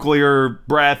fucking nuclear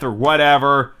breath or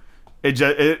whatever.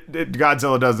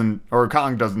 Godzilla doesn't, or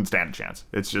Kong doesn't stand a chance.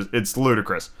 It's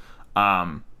ludicrous.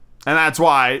 And that's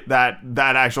why that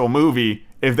actual movie,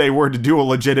 if they were to do a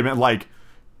legitimate, like,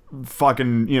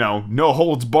 fucking, no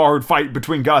holds barred fight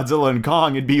between Godzilla and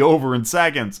Kong, it'd be over in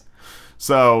seconds.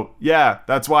 So, yeah,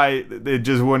 that's why it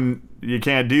just wouldn't, you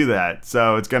can't do that.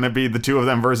 So it's gonna be the two of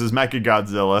them versus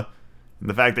Mechagodzilla. And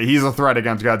the fact that he's a threat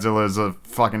against Godzilla is a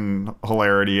fucking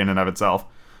hilarity in and of itself.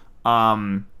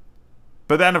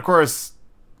 But then, of course,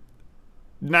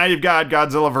 now you've got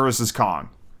Godzilla versus Kong.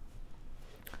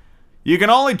 You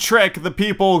can only trick the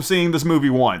people seeing this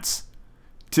movie once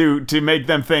to make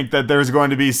them think that there's going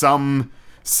to be some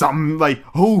like,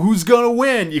 oh, who's gonna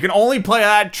win? You can only play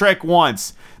that trick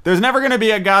once. There's never going to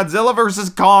be a Godzilla versus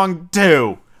Kong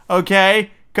 2, okay?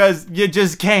 Because you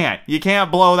just can't. You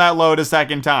can't blow that load a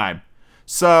second time.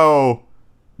 So,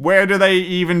 where do they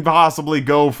even possibly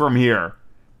go from here?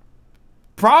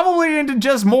 Probably into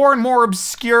just more and more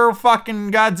obscure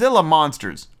fucking Godzilla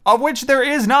monsters, of which there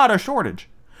is not a shortage.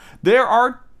 There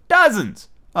are dozens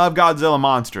of Godzilla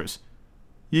monsters.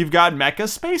 You've got Mecha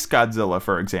Space Godzilla,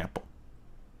 for example.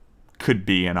 Could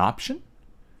be an option.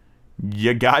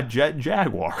 You got Jet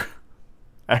Jaguar,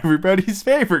 everybody's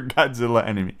favorite Godzilla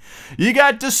enemy. You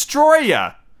got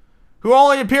Destroya, who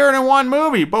only appeared in one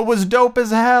movie, but was dope as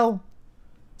hell.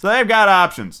 So they've got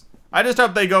options. I just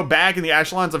hope they go back in the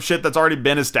echelons of shit that's already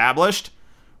been established,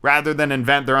 rather than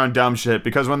invent their own dumb shit.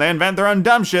 Because when they invent their own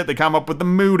dumb shit, they come up with the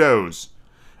Mudos.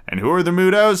 And who are the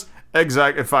Mudos?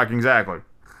 Exactly.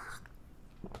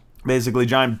 Basically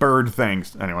giant bird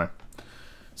things. Anyway.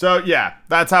 So, yeah,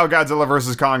 that's how Godzilla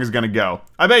vs. Kong is going to go.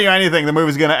 I bet you anything the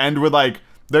movie's going to end with, like,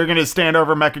 they're going to stand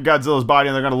over Mechagodzilla's body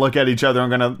and they're going to look at each other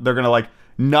and they're going to, like,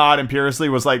 nod imperiously.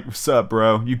 Was like, what's up,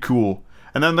 bro? You cool.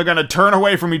 And then they're going to turn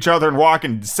away from each other and walk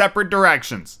in separate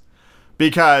directions.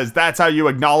 Because that's how you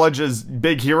acknowledge as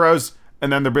big heroes.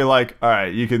 And then they'll be like, all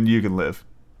right, you can live.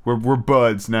 We're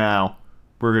buds now.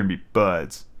 We're going to be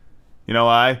buds. You know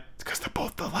why? It's because they're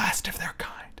both the last of their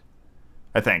kind.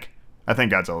 I think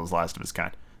Godzilla's the last of his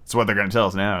kind. That's what they're going to tell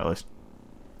us now, at least.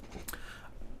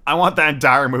 I want that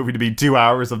entire movie to be 2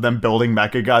 hours of them building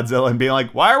Mechagodzilla and being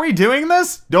like, why are we doing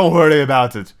this? Don't worry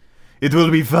about it. It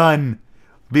will be fun.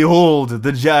 Behold,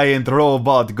 the giant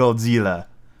robot Godzilla.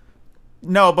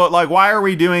 No, but, like, why are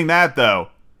we doing that, though?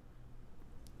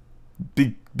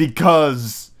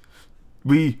 Because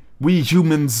we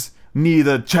humans need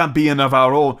a champion of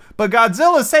our own. But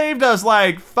Godzilla saved us,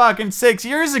 like, fucking 6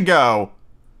 years ago.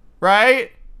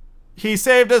 Right? He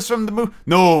saved us from the movie.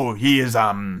 No, he's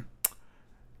bad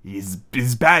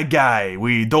guy.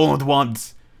 We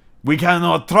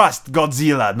cannot trust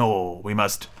Godzilla. No, we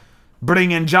must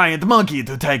bring in giant monkey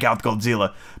to take out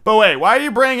Godzilla. But wait, why are you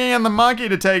bringing in the monkey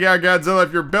to take out Godzilla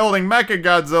if you're building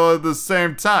Mechagodzilla at the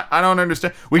same time? I don't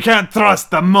understand. We can't trust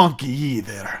the monkey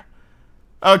either.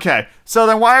 Okay, so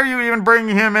then why are you even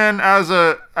bringing him in as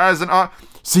an...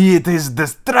 See, it is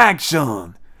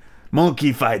distraction.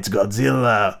 Monkey fights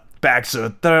Godzilla. Backs are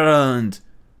turned.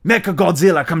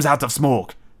 Mechagodzilla comes out of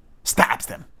smoke. Stabs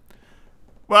them.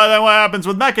 Well, then what happens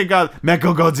with Mechagodzilla?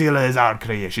 Mechagodzilla is our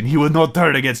creation. He will not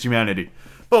turn against humanity.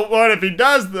 But what if he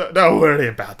does? Don't worry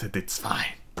about it. It's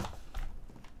fine. This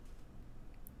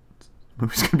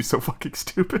movie's gonna be so fucking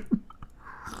stupid.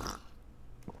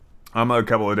 I'm a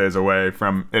couple of days away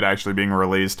from it actually being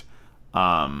released.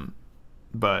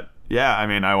 But yeah, I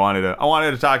mean, I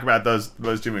wanted to talk about those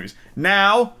two movies.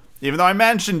 Now, even though I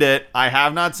mentioned it, I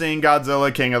have not seen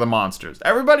Godzilla King of the Monsters.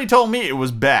 Everybody told me it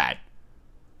was bad.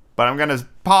 But I'm going to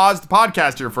pause the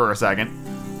podcast here for a second.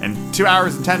 And 2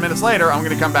 hours and 10 minutes later, I'm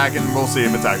going to come back and we'll see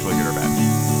if it's actually good or bad.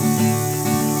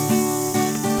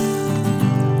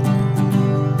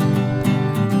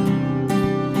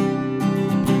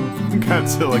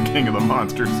 Godzilla King of the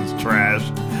Monsters is trash.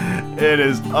 It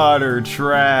is utter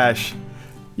trash.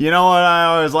 You know what I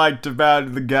always liked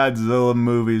about the Godzilla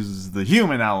movies is the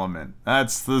human element.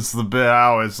 That's the bit I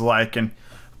always like. And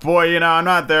boy, I'm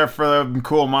not there for the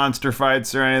cool monster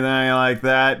fights or anything like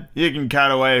that. You can cut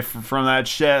away from that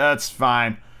shit. That's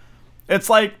fine. It's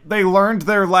like they learned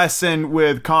their lesson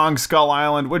with Kong Skull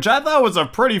Island, which I thought was a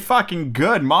pretty fucking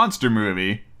good monster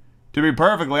movie. To be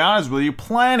perfectly honest with you,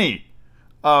 plenty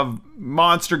of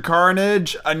monster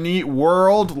carnage, a neat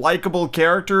world, likable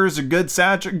characters, a good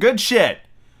soundtrack, good shit.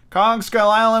 Kong Skull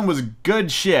Island was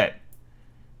good shit.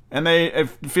 And it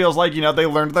feels like, they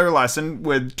learned their lesson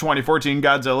with 2014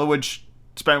 Godzilla, which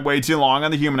spent way too long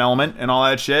on the human element and all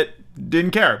that shit.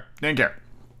 Didn't care.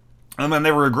 And then they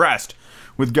regressed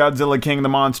with Godzilla King of the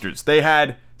Monsters. They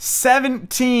had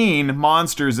 17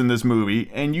 monsters in this movie,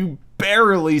 and you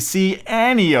barely see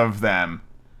any of them.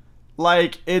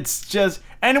 Like, it's just...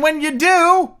 And when you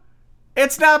do,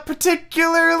 it's not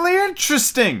particularly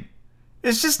interesting.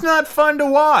 It's just not fun to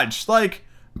watch. Like,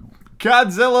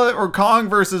 Godzilla or Kong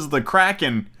versus the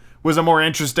Kraken was a more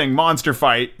interesting monster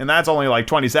fight, and that's only like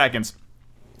 20 seconds,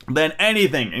 than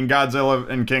anything in Godzilla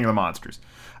and King of the Monsters.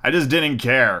 I just didn't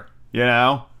care,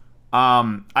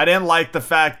 I didn't like the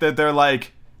fact that they're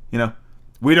like,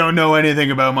 we don't know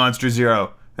anything about Monster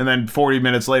Zero. And then 40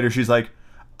 minutes later, she's like,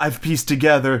 I've pieced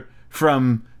together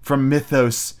from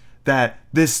mythos that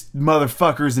this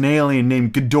motherfucker's an alien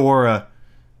named Ghidorah.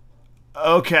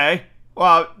 Okay,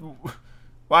 well,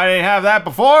 why didn't you have that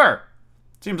before?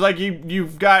 Seems like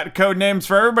you've got code names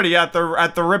for everybody at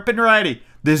the rip and ready.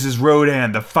 This is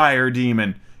Rodan, the fire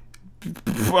demon.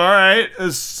 All right,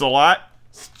 this is a lot.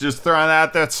 Just throwing that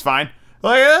out there, that's fine.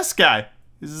 Look at this guy.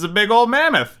 This is a big old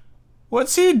mammoth.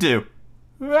 What's he do?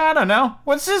 I don't know.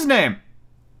 What's his name?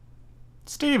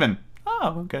 Steven.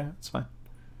 Oh, okay, that's fine.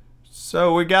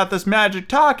 So we got this magic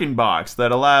talking box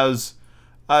that allows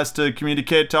us to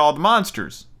communicate to all the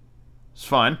monsters. It's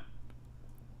fun.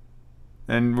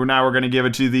 And now we're going to give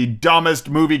it to the dumbest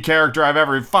movie character I've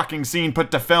ever fucking seen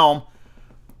put to film.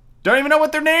 Don't even know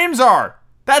what their names are.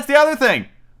 That's the other thing.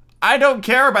 I don't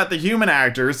care about the human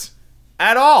actors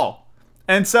at all.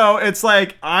 And so it's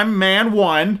like, I'm man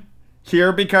one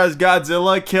here because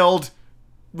Godzilla killed,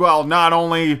 well, not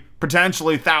only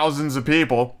potentially thousands of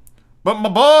people, but my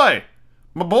boy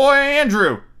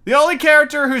Andrew. The only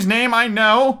character whose name I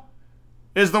know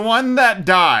is the one that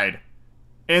died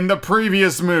in the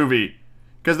previous movie,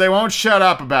 because they won't shut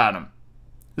up about him.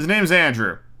 His name's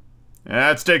Andrew. And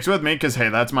that sticks with me because, hey,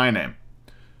 that's my name.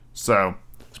 So,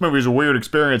 this movie was a weird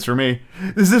experience for me.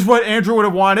 Is this what Andrew would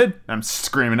have wanted? I'm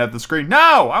screaming at the screen.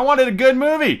 No! I wanted a good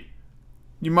movie!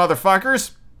 You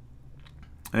motherfuckers.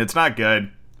 It's not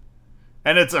good.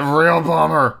 And it's a real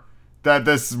bummer that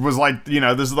this was like,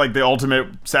 this is like the ultimate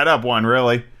setup one,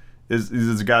 really. Is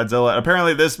Godzilla.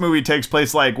 Apparently this movie takes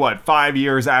place 5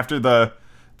 years after the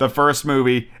first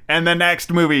movie. And the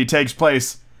next movie takes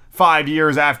place 5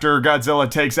 years after Godzilla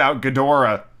takes out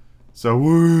Ghidorah. So,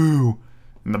 woo!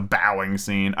 And the bowing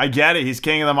scene. I get it, he's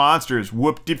king of the monsters.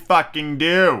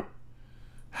 Whoop-de-fucking-do.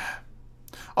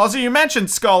 Also, you mentioned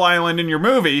Skull Island in your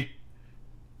movie.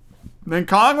 Then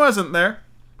Kong wasn't there.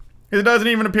 He doesn't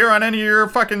even appear on any of your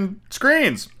fucking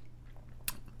screens.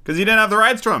 Because you didn't have the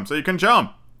rights to him, so you couldn't show him.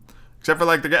 Except for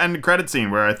the end credit scene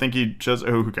where I think he shows...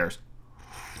 Oh, who cares?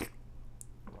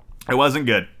 It wasn't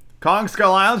good. Kong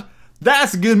Skull Island,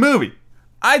 that's a good movie.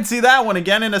 I'd see that one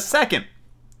again in a second.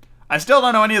 I still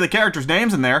don't know any of the characters'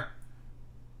 names in there.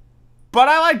 But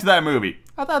I liked that movie.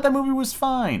 I thought that movie was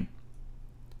fine.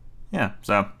 Yeah,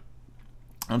 so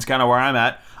that's kind of where I'm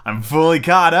at. I'm fully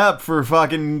caught up for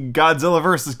fucking Godzilla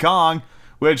vs. Kong,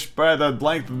 which by the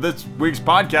length of this week's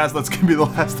podcast, that's going to be the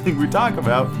last thing we talk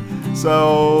about.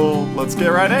 So let's get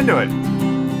right into it.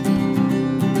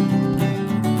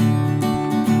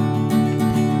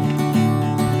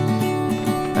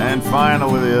 And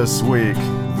finally this week,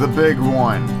 the big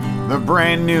one, the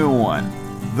brand new one,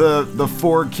 the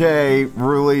 4K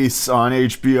release on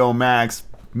HBO Max,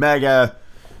 mega,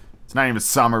 it's not even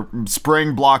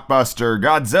spring blockbuster,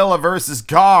 Godzilla vs.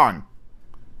 Kong.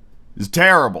 It's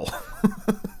terrible.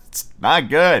 It's not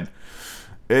good.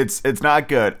 It's not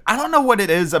good. I don't know what it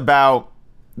is about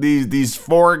these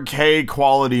 4K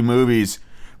quality movies,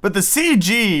 but the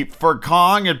CG for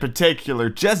Kong in particular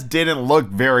just didn't look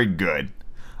very good.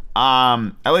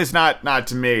 At least not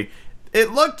to me.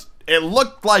 It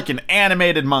looked like an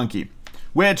animated monkey,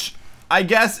 which I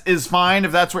guess is fine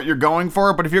if that's what you're going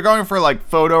for, but if you're going for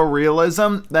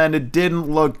photorealism, then it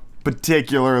didn't look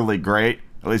particularly great,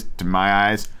 at least to my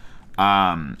eyes.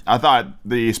 I thought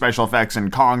the special effects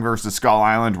in Kong vs. Skull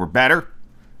Island were better,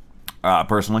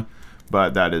 personally,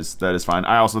 but that is fine.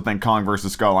 I also think Kong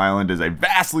vs. Skull Island is a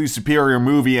vastly superior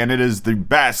movie, and it is the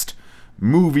best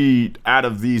movie out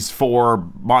of these four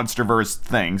MonsterVerse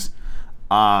things,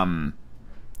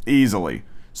 easily.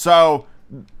 So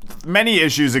many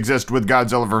issues exist with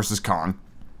Godzilla vs. Kong.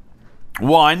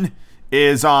 One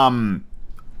is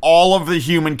all of the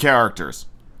human characters.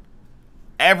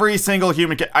 Every single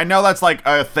human I know that's like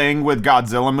a thing with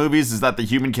Godzilla movies, is that the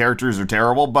human characters are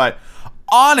terrible, but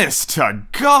honest to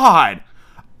God,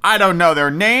 I don't know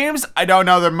their names, I don't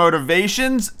know their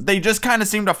motivations, they just kind of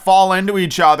seem to fall into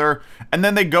each other, and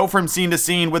then they go from scene to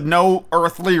scene with no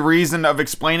earthly reason of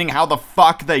explaining how the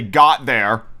fuck they got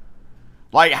there.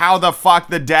 Like how the fuck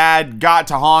the dad got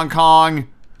to Hong Kong,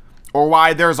 or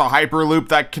why there's a hyperloop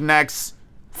that connects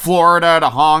Florida to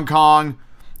Hong Kong,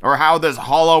 or how this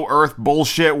hollow earth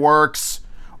bullshit works,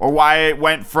 or why it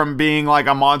went from being like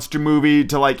a monster movie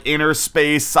to like inner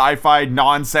space sci-fi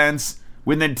nonsense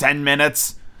within 10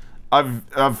 minutes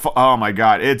of oh my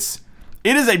God, it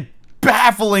is a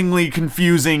bafflingly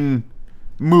confusing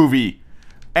movie.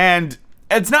 And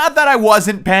it's not that I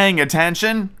wasn't paying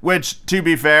attention, which, to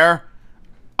be fair,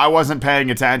 I wasn't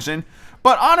paying attention,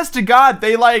 but honest to God,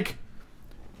 they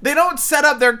don't set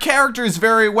up their characters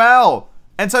very well.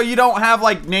 And so you don't have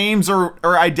like names or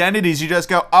identities. You just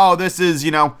go, oh, this is,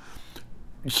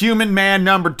 human man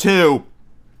number 2,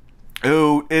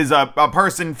 who is a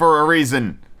person for a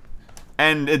reason.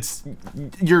 And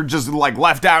you're just like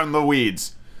left out in the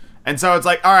weeds. And so it's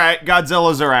like, all right,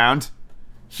 Godzilla's around.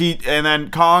 And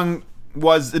then Kong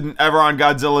wasn't ever on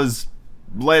Godzilla's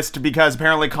list because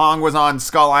apparently Kong was on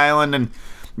Skull Island and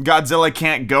Godzilla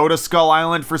can't go to Skull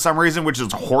Island for some reason, which is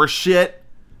horseshit.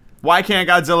 Why can't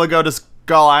Godzilla go to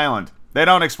Skull Island? They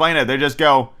don't explain it. They just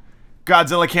go,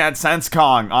 Godzilla can't sense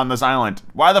Kong on this island.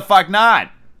 Why the fuck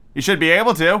not? You should be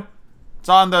able to. It's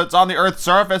on the Earth's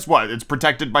surface. What? It's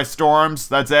protected by storms.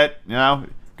 That's it.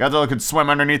 Godzilla could swim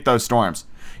underneath those storms.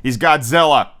 He's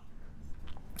Godzilla.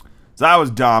 So that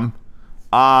was dumb.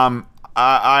 I'm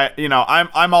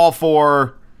all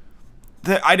for.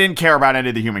 I didn't care about any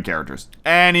of the human characters.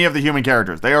 Any of the human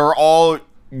characters. They are all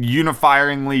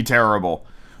unifyingly terrible.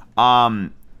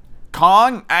 Kong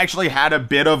actually had a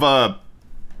bit of a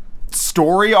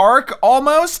story arc,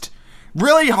 almost.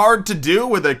 Really hard to do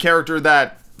with a character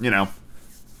that,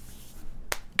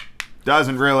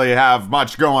 doesn't really have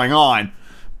much going on.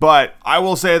 But I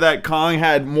will say that Kong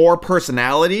had more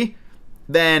personality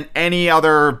than any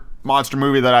other monster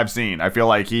movie that I've seen. I feel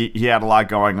like he had a lot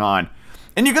going on.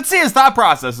 And you could see his thought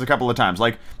process a couple of times.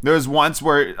 Like, there was once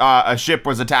where a ship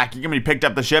was attacking him, and he picked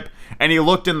up the ship, and he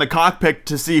looked in the cockpit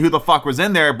to see who the fuck was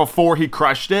in there before he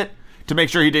crushed it, to make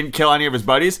sure he didn't kill any of his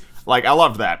buddies. Like, I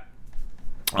loved that.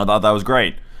 I thought that was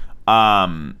great.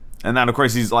 And then, of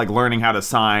course, he's, like, learning how to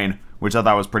sign, which I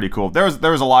thought was pretty cool. There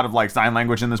was a lot of, like, sign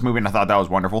language in this movie, and I thought that was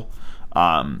wonderful.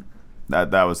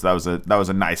 That was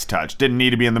a nice touch. Didn't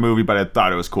need to be in the movie, but I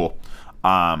thought it was cool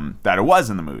that it was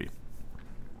in the movie.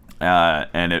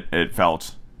 And it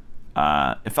felt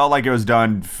like it was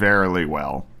done fairly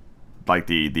well, like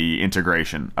the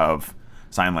integration of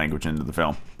sign language into the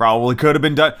film. Probably could have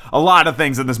been done. A lot of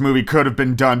things in this movie could have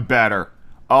been done better.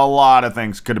 A lot of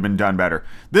things could have been done better.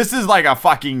 This is like a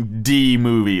fucking D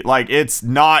movie. Like, it's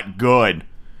not good.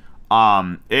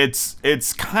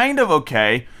 It's kind of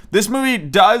okay. This movie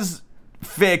does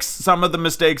fix some of the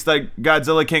mistakes that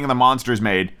Godzilla King of the Monsters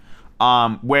made.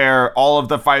 Where all of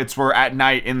the fights were at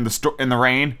night in the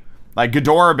rain. Like,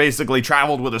 Ghidorah basically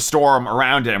traveled with a storm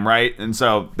around him, right? And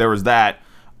so there was that.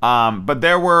 But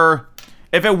there were,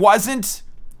 if it wasn't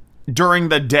during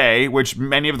the day, which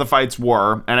many of the fights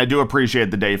were, and I do appreciate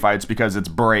the day fights because it's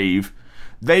brave,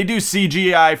 they do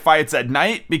CGI fights at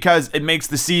night because it makes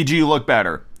the CG look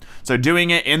better. So doing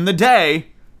it in the day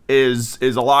is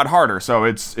a lot harder. So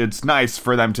it's nice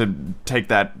for them to take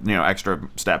that, extra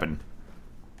step and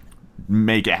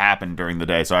make it happen during the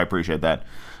day, so I appreciate that.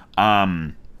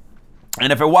 And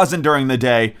if it wasn't during the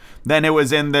day, then it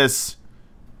was in this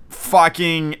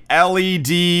fucking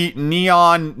LED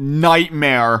neon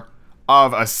nightmare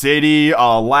of a city,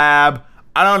 a lab.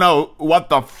 I don't know what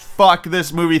the fuck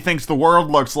this movie thinks the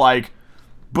world looks like,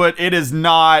 but it is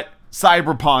not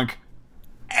cyberpunk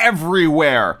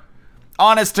everywhere.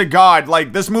 Honest to God,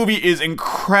 like, this movie is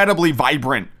incredibly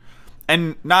vibrant,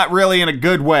 and not really in a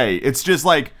good way. It's just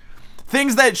like,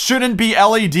 things that shouldn't be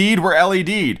LED'd were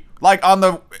LED'd. Like on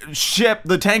the ship,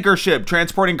 the tanker ship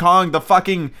transporting Kong, the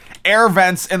fucking air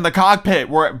vents in the cockpit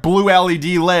were blue LED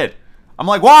lit. I'm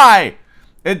like, why?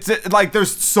 It's like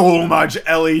there's so much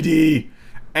LED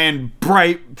and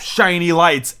bright, shiny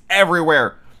lights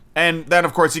everywhere. And then,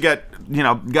 of course, you get,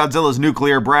 Godzilla's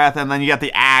nuclear breath, and then you get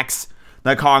the axe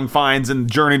that Kong finds in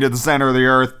Journey to the Center of the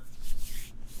Earth.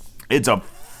 It's a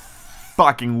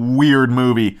fucking weird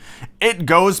movie. It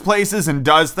goes places and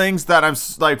does things that I'm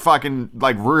like fucking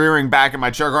like rearing back in my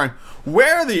chair going,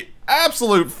 where the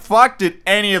absolute fuck did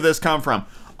any of this come from?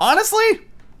 Honestly,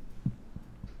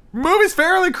 movie's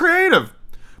fairly creative,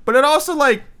 but it also,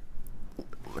 like,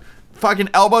 fucking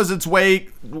elbows its way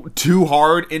too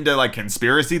hard into like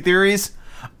conspiracy theories.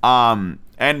 And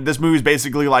this movie's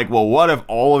basically like, well, what if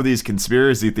all of these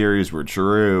conspiracy theories were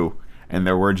true and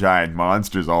there were giant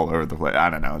monsters all over the place? I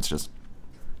don't know.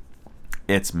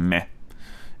 It's meh.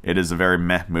 It is a very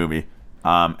meh movie.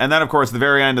 And then, of course, the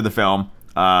very end of the film,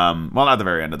 well, not the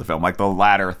very end of the film, like the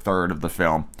latter third of the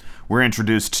film, we're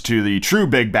introduced to the true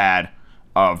big bad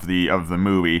of the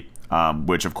movie,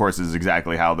 which, of course, is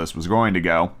exactly how this was going to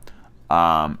go.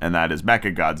 And that is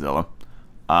Mechagodzilla,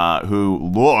 who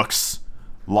looks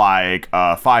like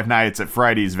a Five Nights at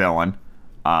Freddy's villain.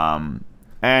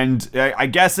 And I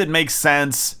guess it makes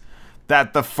sense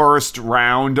that the first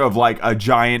round of like a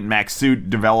giant mech suit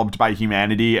developed by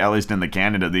humanity, at least in the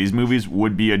canon of these movies,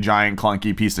 would be a giant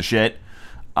clunky piece of shit.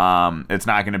 It's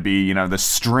not going to be, you know, the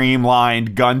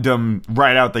streamlined Gundam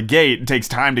right out the gate. It takes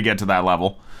time to get to that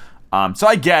level. So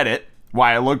I get it,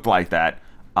 why it looked like that.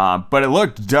 But it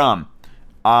looked dumb.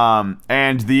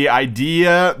 And the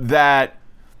idea that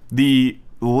the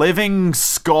living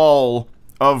skull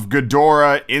of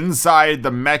Ghidorah inside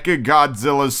the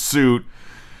Mechagodzilla suit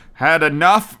had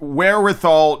enough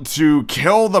wherewithal to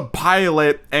kill the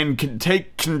pilot and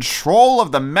take control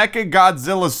of the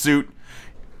Mechagodzilla suit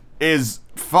is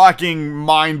fucking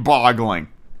mind-boggling.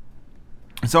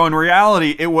 So in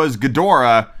reality, it was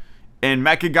Ghidorah in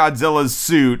Mechagodzilla's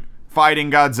suit fighting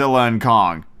Godzilla and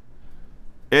Kong.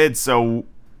 It's a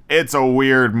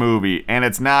weird movie, and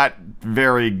it's not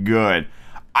very good.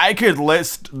 I could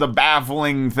list the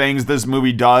baffling things this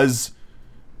movie does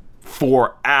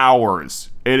for hours.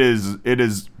 It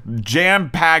is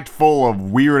jam-packed full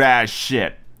of weird-ass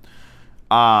shit.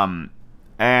 And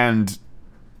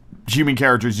human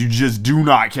characters you just do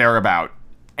not care about.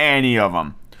 Any of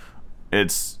them.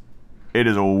 It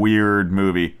is a weird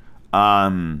movie.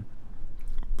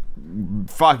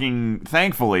 Fucking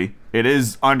thankfully, it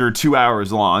is under 2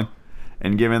 hours long.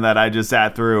 And given that I just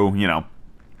sat through, you know,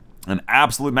 an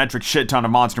absolute metric shit ton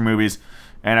of monster movies,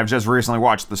 and I've just recently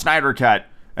watched the Snyder Cut,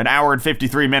 an hour and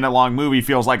 53-minute long movie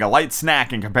feels like a light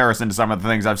snack in comparison to some of the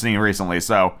things I've seen recently,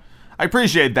 so I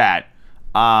appreciate that.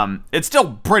 It's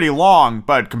still pretty long,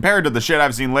 but compared to the shit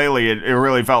I've seen lately, it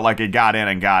really felt like it got in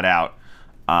and got out.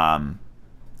 And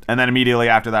then immediately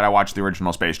after that, I watched the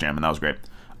original Space Jam, and that was great.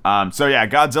 So yeah,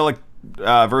 Godzilla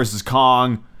versus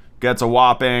Kong gets a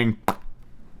whopping...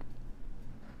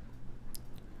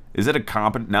 Is it a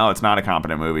competent... No, it's not a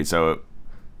competent movie, so...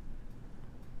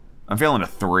 I'm feeling a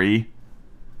 3.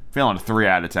 Feeling a 3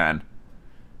 out of 10.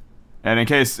 And in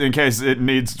case it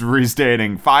needs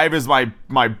restating, 5 is my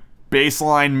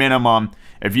baseline minimum.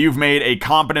 If you've made a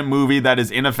competent movie that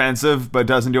is inoffensive but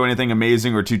doesn't do anything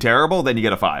amazing or too terrible, then you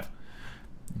get a 5.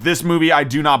 This movie, I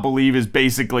do not believe, is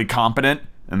basically competent,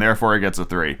 and therefore it gets a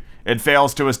 3. It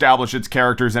fails to establish its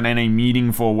characters in any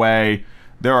meaningful way.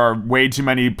 There are way too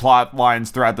many plot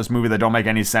lines throughout this movie that don't make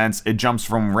any sense. It jumps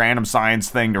from random science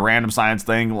thing to random science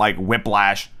thing like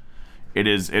Whiplash. It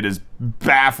is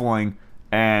baffling,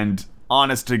 and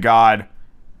honest to God,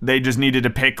 they just needed to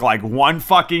pick like one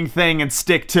fucking thing and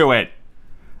stick to it.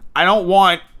 I don't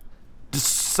want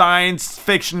science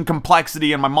fiction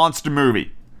complexity in my monster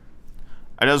movie.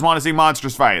 I just want to see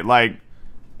monsters fight. Like,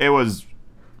 it was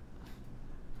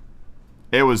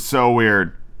so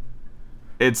weird.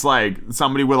 It's like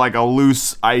somebody with like a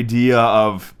loose idea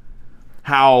of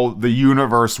how the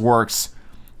universe works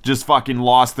just fucking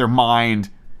lost their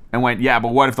mind and went, yeah,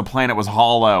 but what if the planet was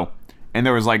hollow and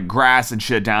there was like grass and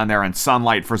shit down there and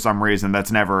sunlight for some reason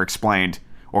that's never explained,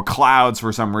 or clouds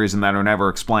for some reason that are never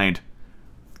explained,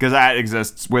 because that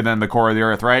exists within the core of the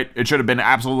earth, right? It should have been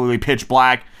absolutely pitch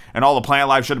black and all the plant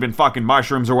life should have been fucking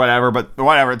mushrooms or whatever, but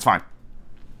whatever, it's fine.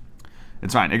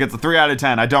 It's fine. It gets a 3 out of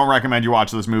 10. I don't recommend you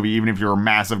watch this movie, even if you're a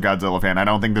massive Godzilla fan. I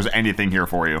don't think there's anything here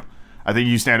for you. I think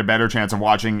you stand a better chance of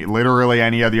watching literally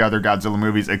any of the other Godzilla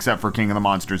movies except for King of the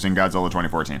Monsters and Godzilla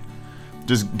 2014.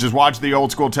 Just watch the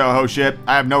old school Toho shit.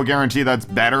 I have no guarantee that's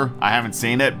better. I haven't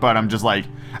seen it, but I'm just like,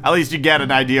 at least you get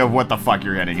an idea of what the fuck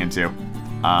you're getting into.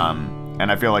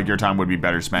 And I feel like your time would be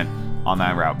better spent on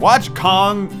that route. Watch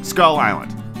Kong Skull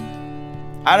Island.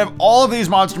 Out of all of these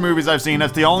monster movies I've seen,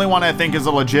 it's the only one I think is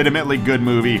a legitimately good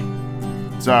movie.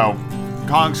 So,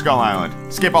 Kong Skull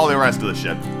Island. Skip all the rest of the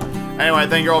shit. Anyway,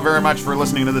 thank you all very much for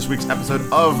listening to this week's episode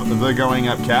of the Going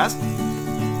Up Cast.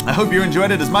 I hope you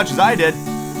enjoyed it as much as I did.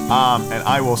 And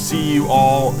I will see you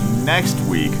all next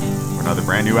week for another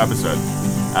brand new episode.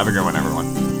 Have a good one,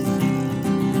 everyone.